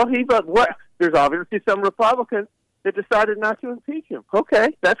 Well, he voted what? Yeah. There's obviously some Republicans that decided not to impeach him. Okay,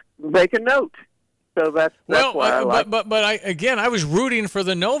 make a note. So that's why I like. But I was rooting for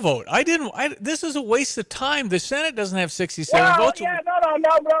the no vote. This is a waste of time. The Senate doesn't have 67 votes. Yeah,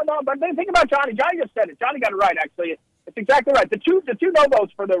 no. But think about Johnny. Johnny just said it. Johnny got it right. Actually, it's exactly right. The two no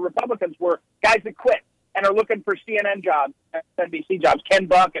votes for the Republicans were guys that quit and are looking for CNN jobs, NBC jobs, Ken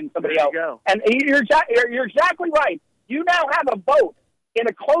Buck and somebody else. And you're exactly right. You now have a vote in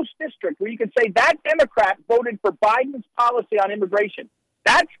a close district where you can say that Democrat voted for Biden's policy on immigration.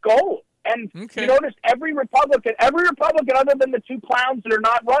 That's gold. And you notice every Republican other than the two clowns that are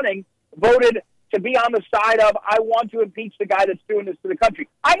not running voted to be on the side of, I want to impeach the guy that's doing this to the country.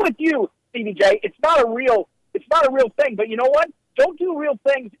 I'm with you, Stevie J. It's not a real thing. But you know what? Don't do real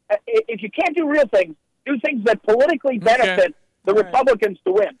things. If you can't do real things, do things that politically benefit the Republicans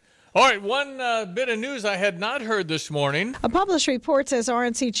to win. All right, one bit of news I had not heard this morning. A published report says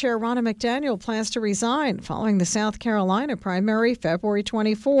RNC Chair Ronna McDaniel plans to resign following the South Carolina primary February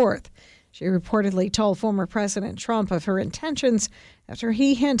 24th. She reportedly told former President Trump of her intentions after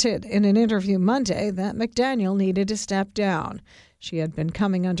he hinted in an interview Monday that McDaniel needed to step down. She had been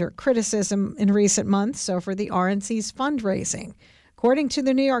coming under criticism in recent months over the RNC's fundraising. According to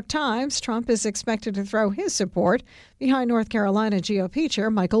the New York Times, Trump is expected to throw his support behind North Carolina GOP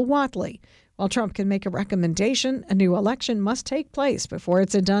Chair Michael Whatley. While Trump can make a recommendation, a new election must take place before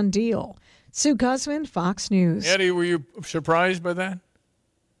it's a done deal. Sue Guzman, Fox News. Eddie, were you surprised by that?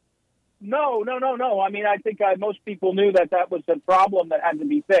 No. I mean, I think most people knew that was a problem that had to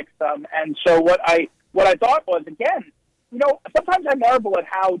be fixed. And so what I thought was, again, sometimes I marvel at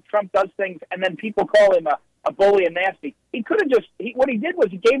how Trump does things and then people call him a bully and nasty. He could have what he did was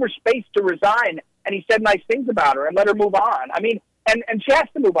he gave her space to resign, and he said nice things about her and let her move on. I mean, and she has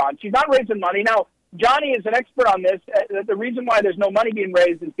to move on. She's not raising money. Now, Jonny is an expert on this. The reason why there's no money being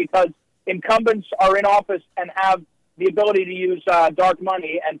raised is because incumbents are in office and have the ability to use dark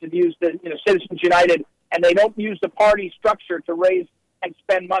money and to use the Citizens United, and they don't use the party structure to raise and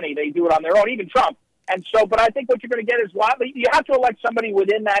spend money. They do it on their own, even Trump. And so, but I think what you're going to get is you have to elect somebody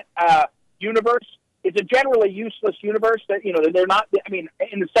within that universe. It's a generally useless universe that, they're not, I mean,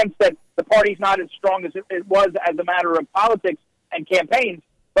 in the sense that the party's not as strong as it was as a matter of politics and campaigns.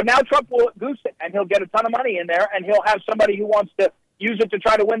 But now Trump will goose it, and he'll get a ton of money in there, and he'll have somebody who wants to use it to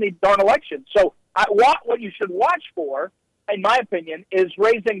try to win the darn election. So what you should watch for, in my opinion, is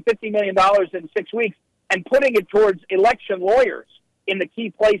raising $50 million in 6 weeks and putting it towards election lawyers in the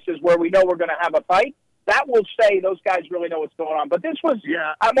key places where we know we're going to have a fight. that will say those guys really know what's going on. But this was,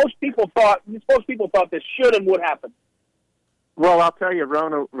 most people thought this should and would happen. Well, I'll tell you,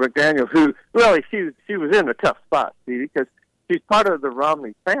 Ronna McDaniel, who really she was in a tough spot, see, because she's part of the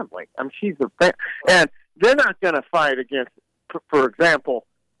Romney family. I mean, she's and they're not going to fight against. For example,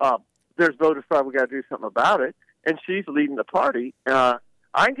 there's voters probably got to do something about it, and she's leading the party.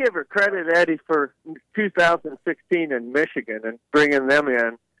 I give her credit, Eddie, for 2016 in Michigan and bringing them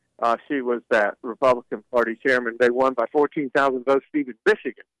in. She was that Republican Party chairman. They won by 14,000 votes. Even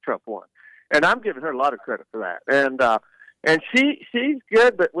Michigan, Trump won, and I'm giving her a lot of credit for that. And she's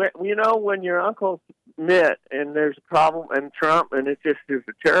good, but when your uncles met and there's a problem and Trump, and it just is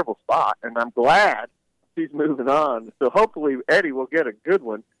a terrible spot. And I'm glad she's moving on. So hopefully Eddie will get a good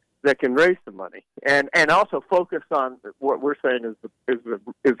one that can raise some money and also focus on what we're saying is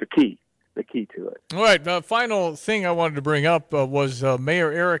the key to it. All right. The final thing I wanted to bring up was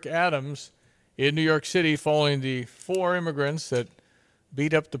Mayor Eric Adams in New York City following the 4 immigrants that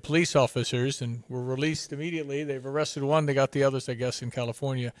beat up the police officers and were released immediately. They've arrested one. They got the others, I guess, in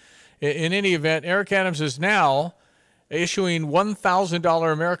California. In any event, Eric Adams is now issuing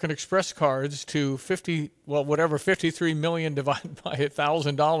 $1,000 American Express cards to 53 million divided by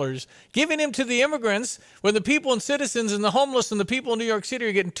 $1,000, giving them to the immigrants when the people and citizens and the homeless and the people in New York City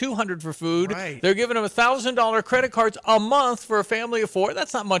are getting $200 for food. Right. They're giving them $1,000 credit cards a month for a family of 4.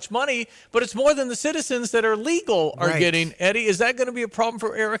 That's not much money, but it's more than the citizens that are legal are getting. Eddie, is that going to be a problem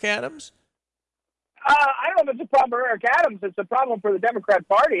for Eric Adams? I don't know if it's a problem for Eric Adams. It's a problem for the Democrat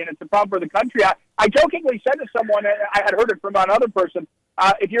Party, and it's a problem for the country. I jokingly said to someone, I had heard it from another person,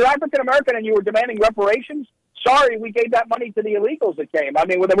 if you're African-American and you were demanding reparations, sorry, we gave that money to the illegals that came. I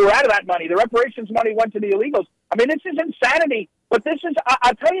mean, we were out of that money. The reparations money went to the illegals. I mean, this is insanity. But this is,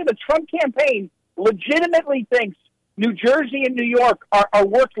 I'll tell you, the Trump campaign legitimately thinks New Jersey and New York are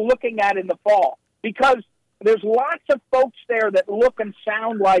worth looking at in the fall because there's lots of folks there that look and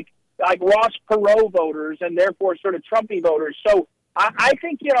sound like Ross Perot voters and therefore sort of Trumpy voters. So I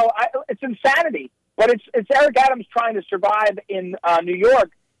think, it's insanity. But it's Eric Adams trying to survive in New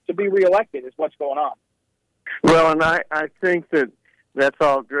York to be reelected is what's going on. Well, and I think that's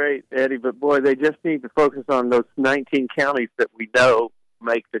all great, Eddie, but boy, they just need to focus on those 19 counties that we know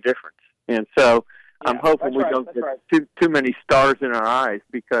make the difference. And so I'm hoping we don't get too many stars in our eyes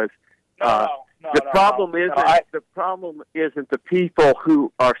because the problem isn't the people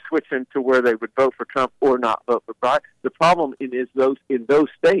who are switching to where they would vote for Trump or not vote for Biden. The problem is those in those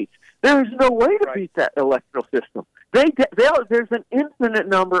states. There is no way to beat that electoral system. There's an infinite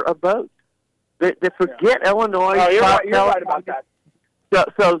number of votes. They forget Illinois. No, you're right about that.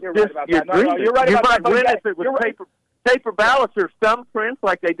 So you're just right about that. You're right you about might win if it was paper ballots or thumbprints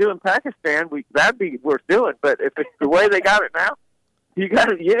like they do in Pakistan. That'd be worth doing. But if it's the way they got it now, you got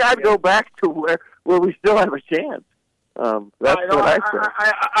to go back to where we still have a chance. That's what I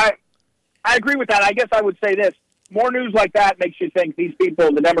say. I agree with that. I guess I would say this. More news like that makes you think these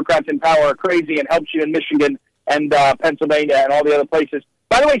people, the Democrats in power, are crazy and helps you in Michigan and Pennsylvania and all the other places.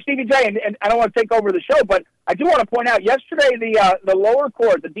 By the way, Stevie Jay, and I don't want to take over the show, but I do want to point out, yesterday the lower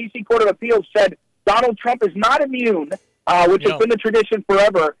court, the D.C. Court of Appeals, said Donald Trump is not immune, which has been the tradition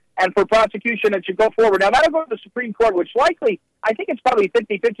forever, and for prosecution it should go forward. Now, that'll go to the Supreme Court, which likely, I think it's probably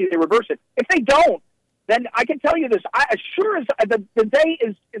 50-50 they reverse it. If they don't, then I can tell you this, as sure as the day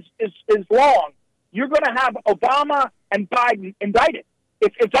is long, you're going to have Obama and Biden indicted.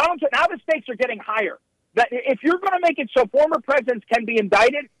 If Donald Trump, now the stakes are getting higher. That if you're going to make it so former presidents can be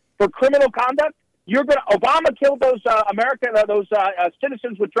indicted for criminal conduct, Obama killed those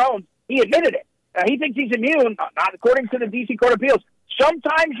citizens with drones. He admitted it. He thinks he's immune, not according to the D.C. Court of Appeals.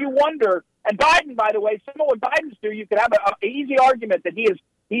 Sometimes you wonder, and Biden, by the way, some of what Biden's do, you could have an easy argument that he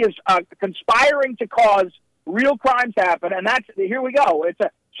is conspiring to cause real crimes happen, and here we go.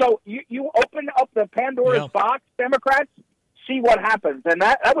 So you open up the Pandora's box, Democrats, see what happens, and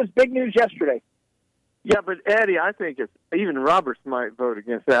that was big news yesterday. Yeah, but Eddie, I think even Roberts might vote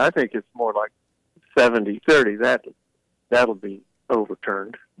against that. I think it's more like 70-30. That'll be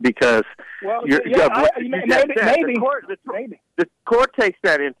overturned because maybe. The court takes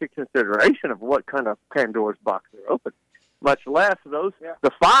that into consideration of what kind of Pandora's box they're open. Much less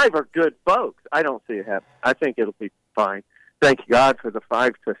the 5 are good folks. I don't see it happen. I think it'll be fine. Thank God for the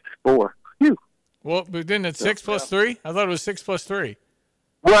 5 to 4. Phew. Well, but then it's 6 plus 3. I thought it was 6 plus 3.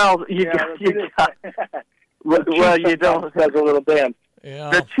 Well, you don't. Says a little dance. Yeah.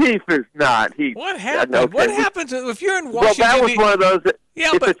 The chief is not. What happened? What happened if you're in Washington? Well, that was one of those.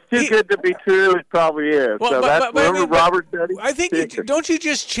 If it's too good to be true, it probably is. Well, remember Robert said. I think don't you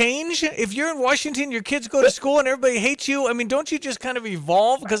just change? If you're in Washington, your kids go to school and everybody hates you. I mean, don't you just kind of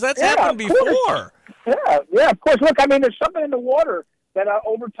evolve? Because that's happened before. Yeah, of course. Look, I mean, there's something in the water that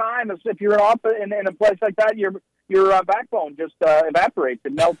over time, if you're in a place like that, your backbone just evaporates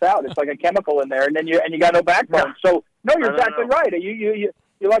and melts out. It's like a chemical in there, and then you got no backbone. Yeah. So no, you're exactly right.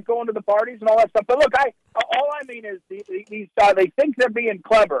 You like going to the parties and all that stuff. But look, all I mean is these they think they're being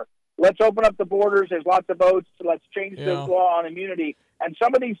clever. Let's open up the borders. There's lots of votes. Let's change the law on immunity. And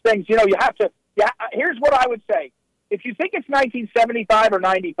some of these things, you have to. Yeah. Here's what I would say: if you think it's 1975 or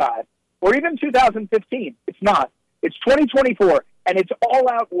 95, or even 2015, it's not. It's 2024, and it's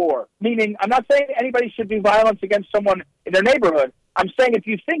all-out war. Meaning, I'm not saying anybody should do violence against someone in their neighborhood. I'm saying if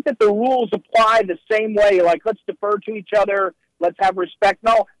you think that the rules apply the same way, like let's defer to each other, let's have respect.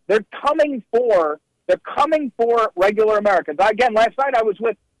 No, they're coming for regular Americans. Again, last night I was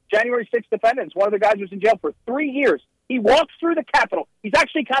with January 6th defendants. One of the guys was in jail for 3 years. He walks through the Capitol. He's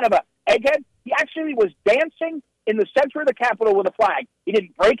actually kind of a egghead. He actually was dancing in the center of the Capitol with a flag. He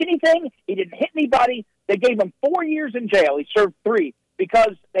didn't break anything. He didn't hit anybody. They gave him 4 years in jail. He served 3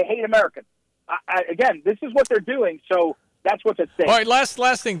 because they hate Americans. Again, this is what they're doing, so that's what's at stake. All right,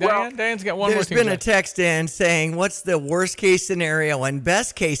 last thing. Diane's got one more thing. There's been a text in saying, what's the worst case scenario and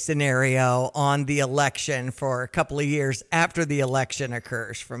best case scenario on the election for a couple of years after the election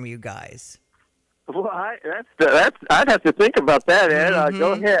occurs from you guys? Well, I'd have to think about that, Ed.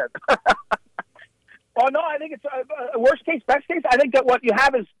 Go ahead. Oh, no, I think it's a worst case, best case. I think that what you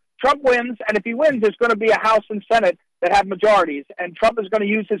have is Trump wins, and if he wins, there's going to be a House and Senate that have majorities, and Trump is going to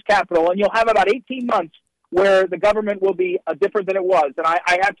use his capital, and you'll have about 18 months where the government will be different than it was. And I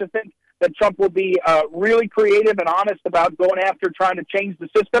have to think that Trump will be really creative and honest about going after trying to change the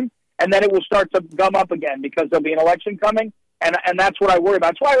system, and then it will start to gum up again because there'll be an election coming, and that's what I worry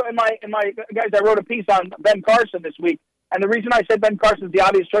about. That's why in my guys, I wrote a piece on Ben Carson this week. And the reason I said Ben Carson's the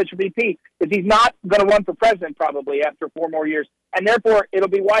obvious choice for VP is he's not going to run for president probably after 4 more years. And therefore, it'll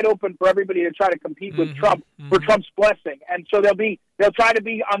be wide open for everybody to try to compete with Trump for Trump's blessing. And so they'll try to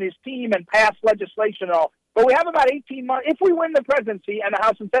be on his team and pass legislation and all. But we have about 18 months. If we win the presidency and the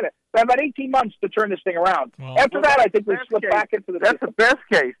House and Senate, we have about 18 months to turn this thing around. Well, after that, I think we slip back into the That's system. The best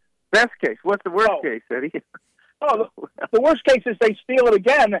case. Best case. What's the worst case, Eddie? Oh, the worst case is they steal it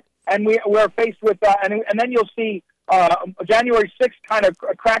again, and we're faced with and then you'll see January 6th kind of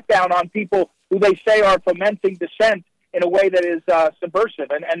a crackdown on people who they say are fomenting dissent in a way that is subversive,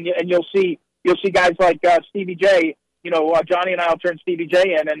 and you'll see guys like Stevie Jay. Jonny and I'll turn Stevie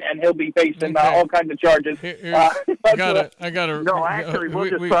Jay in, and he'll be facing all kinds of charges. I got to. No, actually,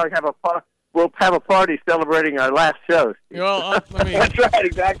 we'll have a party celebrating our last show. Well, let me. That's right,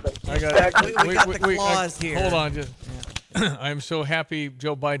 exactly. We got the clause here. Hold on, just. I'm so happy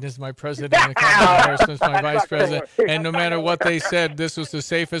Joe Biden is my president and Kamala Harris is my vice president. And no matter what they said, this was the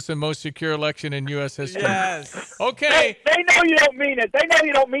safest and most secure election in U.S. history. Yes. Okay. They know you don't mean it. They know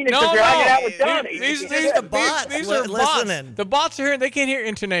you don't mean it because you're hanging out with Jonny. These are bots. These are listening. bots. The bots are here and they can't hear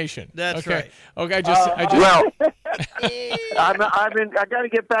intonation. That's right. Okay, I just. Well, I got to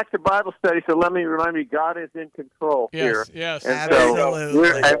get back to Bible study, so let me remind you, God is in control here. Yes, and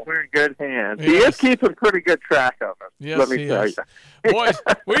absolutely. So we're in good hands. Yes. He is keeping pretty good track of us. Yes, let me tell you. Boys,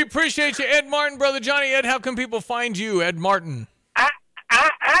 we appreciate you, Ed Martin, Brother Jonny. Ed, how can people find you, Ed Martin?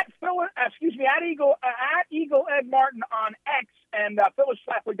 At Eagle Ed Martin on X, and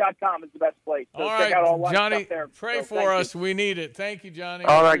phyllisschlafly.com is the best place. So all check right, out all Jonny, there. pray for us. We need it. Thank you, Jonny.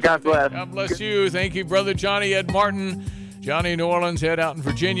 All right, God bless. God bless you. Thank you, Brother Jonny, Ed Martin. Jonny New Orleans, head out in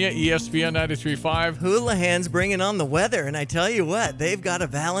Virginia, ESPN 93.5. Houlihan's bringing on the weather, and I tell you what, they've got a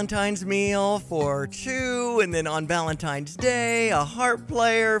Valentine's meal for 2, and then on Valentine's Day, a harp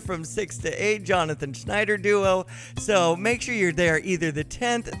player from 6 to 8, Jonathan Schneider duo. So make sure you're there either the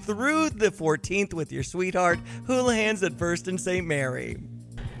 10th through the 14th with your sweetheart, Houlihan's at First and St. Mary.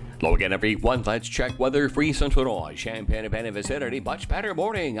 Hello again, everyone. Let's check weather-free Central Illinois. Champaign-Urbana vicinity. Much better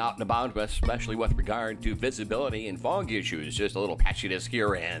morning out and about, especially with regard to visibility and fog issues. Just a little patchiness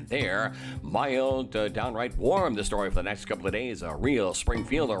here and there. Mild, downright warm, the story for the next couple of days. A real spring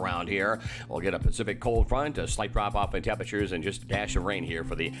feel around here. We'll get a Pacific cold front, a slight drop-off in temperatures, and just a dash of rain here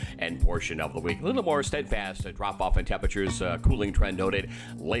for the end portion of the week. A little more steadfast drop-off in temperatures. Cooling trend noted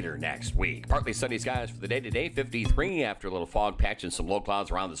later next week. Partly sunny skies for the day today. 53 after a little fog patch and some low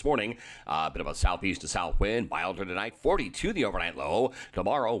clouds around this morning. A bit of a southeast to south wind, milder tonight, 42 the overnight low.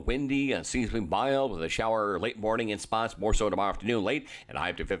 Tomorrow, windy and seasonally mild with a shower late morning in spots, more so tomorrow afternoon late, and high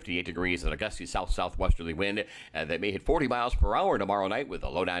up to 58 degrees and a gusty south-southwesterly wind that may hit 40 miles per hour tomorrow night with a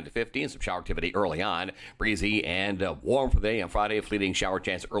low down to 50 and some shower activity early on. Breezy and warm for the day on Friday, fleeting shower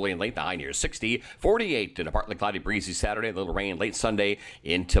chance early and late, the high near 60. 48 and a partly cloudy breezy Saturday, a little rain late Sunday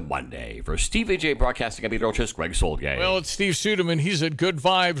into Monday. For Stevie Jay Broadcasting, I'm Peter Olchis, Greg Solgay. Well, it's Steve Suderman. He's at Good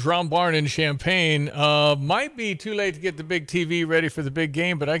Vibes Phillips Round Barn in Champaign. Might be too late to get the big TV ready for the big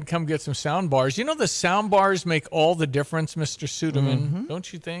game, but I can come get some sound bars. You know, the sound bars make all the difference, Mr. Suderman,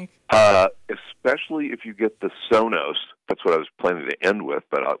 don't you think? Especially if you get the Sonos. That's what I was planning to end with,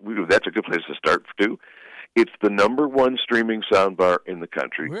 but that's a good place to start, too. It's the number one streaming soundbar in the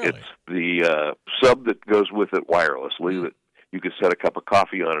country. Really? It's the sub that goes with it wirelessly that you can set a cup of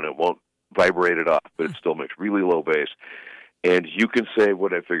coffee on and it won't vibrate it off, but it still makes really low bass. And you can save,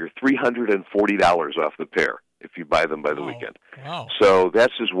 what I figure, $340 off the pair if you buy them by the weekend. Wow. So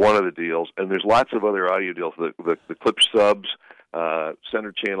that's just one of the deals. And there's lots of other audio deals. The clip subs,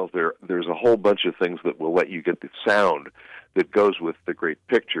 center channels, there's a whole bunch of things that will let you get the sound that goes with the great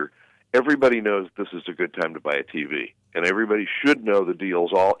picture. Everybody knows this is a good time to buy a TV, and everybody should know the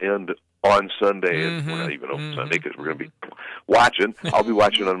deals all end on Sunday, and we're not even open Sunday because we're going to be watching. I'll be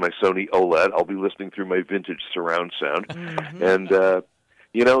watching on my Sony OLED. I'll be listening through my vintage surround sound, and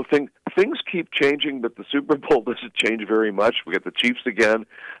things keep changing, but the Super Bowl doesn't change very much. We got the Chiefs again.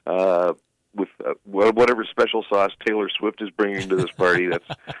 With whatever special sauce Taylor Swift is bringing to this party, that's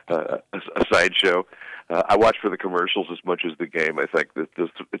a sideshow. I watch for the commercials as much as the game. I think that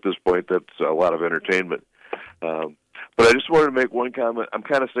at this point, that's a lot of entertainment. But I just wanted to make one comment. I'm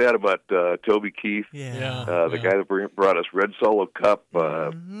kind of sad about Toby Keith, the guy that brought us Red Solo Cup.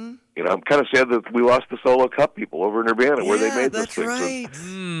 I'm kind of sad that we lost the Solo Cup people over in Urbana where they made this thing. Right.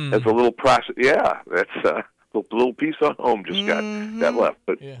 So, that's a little process. Yeah, that's a little piece on home just got left.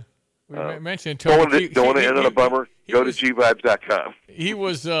 But we mentioned Toby don't want to end on a bummer. Go to gvibes.com. He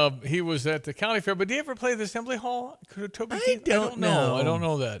was at the county fair, but did he ever play the Assembly Hall? Toby Keith? I don't know. I don't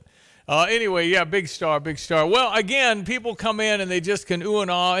know that. Anyway, yeah, big star. Well, again, people come in and they just can ooh and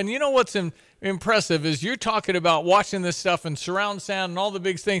ah. And you know what's impressive is you're talking about watching this stuff and surround sound and all the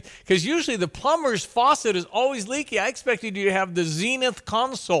big things, because usually the plumber's faucet is always leaky. I expected you to have the Zenith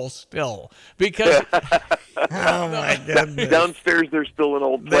console still, because oh my goodness. Downstairs there's still an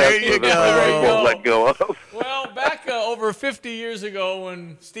old there you go. I won't let go of. Well, back over 50 years ago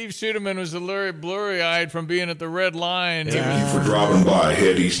when Steve Suderman was a little blurry-eyed from being at the Red Line. Thank you for dropping by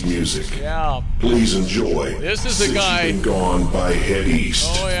Head East Music. Yeah. Please enjoy. This is a guy. You've been gone by Head East.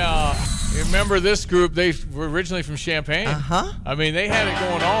 Oh, yeah. You remember this group? They were originally from Champaign. I mean, they had it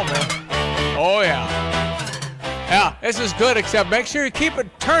going on, man. Oh, yeah. Yeah, this is good, except make sure you keep it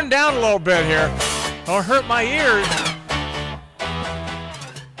turned down a little bit here. Don't hurt my ears.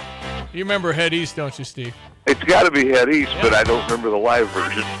 You remember Head East, don't you, Steve? It's got to be Head East, but I don't remember the live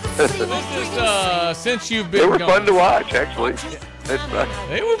version. This is since you've been They were fun to watch, actually. They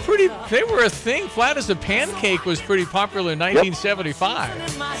were a thing. Flat as a Pancake was pretty popular in 1975.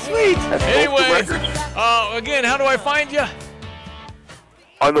 Sweet. Anyway, again, how do I find you?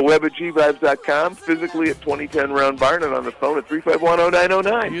 On the web at gvibes.com, physically at 2010 Round Barn, and on the phone at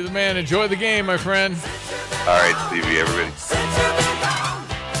 3510909. You're the man. Enjoy the game, my friend. All right, Stevie, everybody.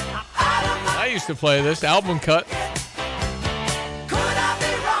 I used to play this album cut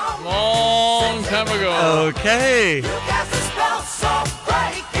long time ago. Okay.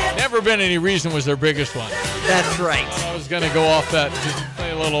 Never Been Any Reason was their biggest one. That's right. I was going to go off that, just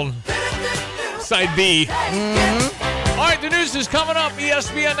play a little side B. All right, the news is coming up.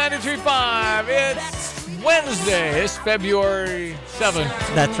 ESPN 93.5. It's Wednesday. It's February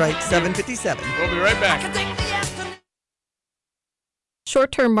 7th. That's right, 7:57. We'll be right back.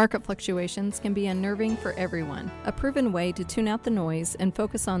 Short-term market fluctuations can be unnerving for everyone. A proven way to tune out the noise and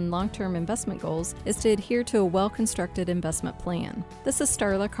focus on long-term investment goals is to adhere to a well-constructed investment plan. This is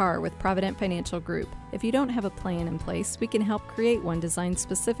Starla Carr with Provident Financial Group. If you don't have a plan in place, we can help create one designed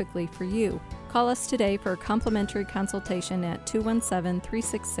specifically for you. Call us today for a complimentary consultation at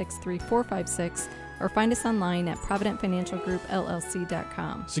 217-366-3456 or find us online at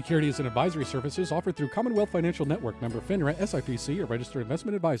providentfinancialgroupllc.com. Securities and advisory services offered through Commonwealth Financial Network, member FINRA, SIPC, a registered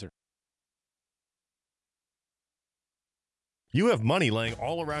investment advisor. You have money laying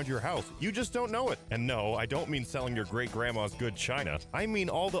all around your house. You just don't know it. And no, I don't mean selling your great-grandma's good china. I mean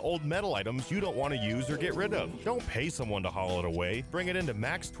all the old metal items you don't want to use or get rid of. Don't pay someone to haul it away. Bring it into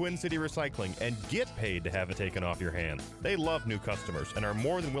Max Twin City Recycling and get paid to have it taken off your hands. They love new customers and are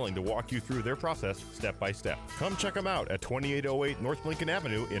more than willing to walk you through their process step by step. Come check them out at 2808 North Lincoln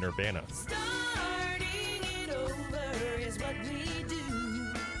Avenue in Urbana. Starting it over is what we do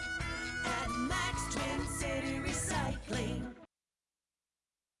at Max Twin City Recycling.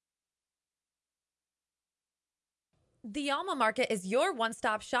 The Alma Market is your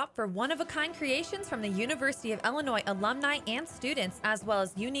one-stop shop for one-of-a-kind creations from the University of Illinois alumni and students, as well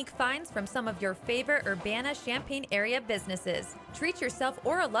as unique finds from some of your favorite Urbana-Champaign area businesses. Treat yourself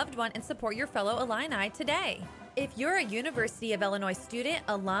or a loved one and support your fellow Illini today. If you're a University of Illinois student,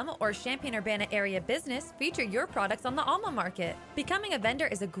 alum, or Champaign-Urbana area business, feature your products on the Alma Market. Becoming a vendor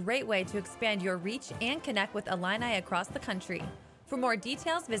is a great way to expand your reach and connect with Illini across the country. For more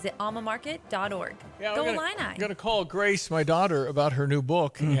details, visit almamarket.org. Go Illini! I'm going to call Grace, my daughter, about her new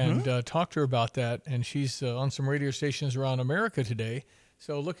book and talk to her about that. And she's on some radio stations around America today.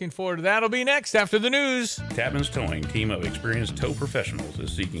 So looking forward to that. It'll be next after the news. Tapman's Towing, team of experienced tow professionals,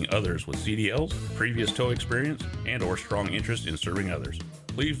 is seeking others with CDLs, previous tow experience, and or strong interest in serving others.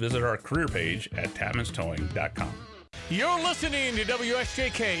 Please visit our career page at tapmanstowing.com. You're listening to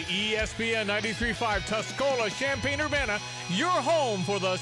WSJK ESPN 93.5 Tuscola, Champaign-Urbana, your home for the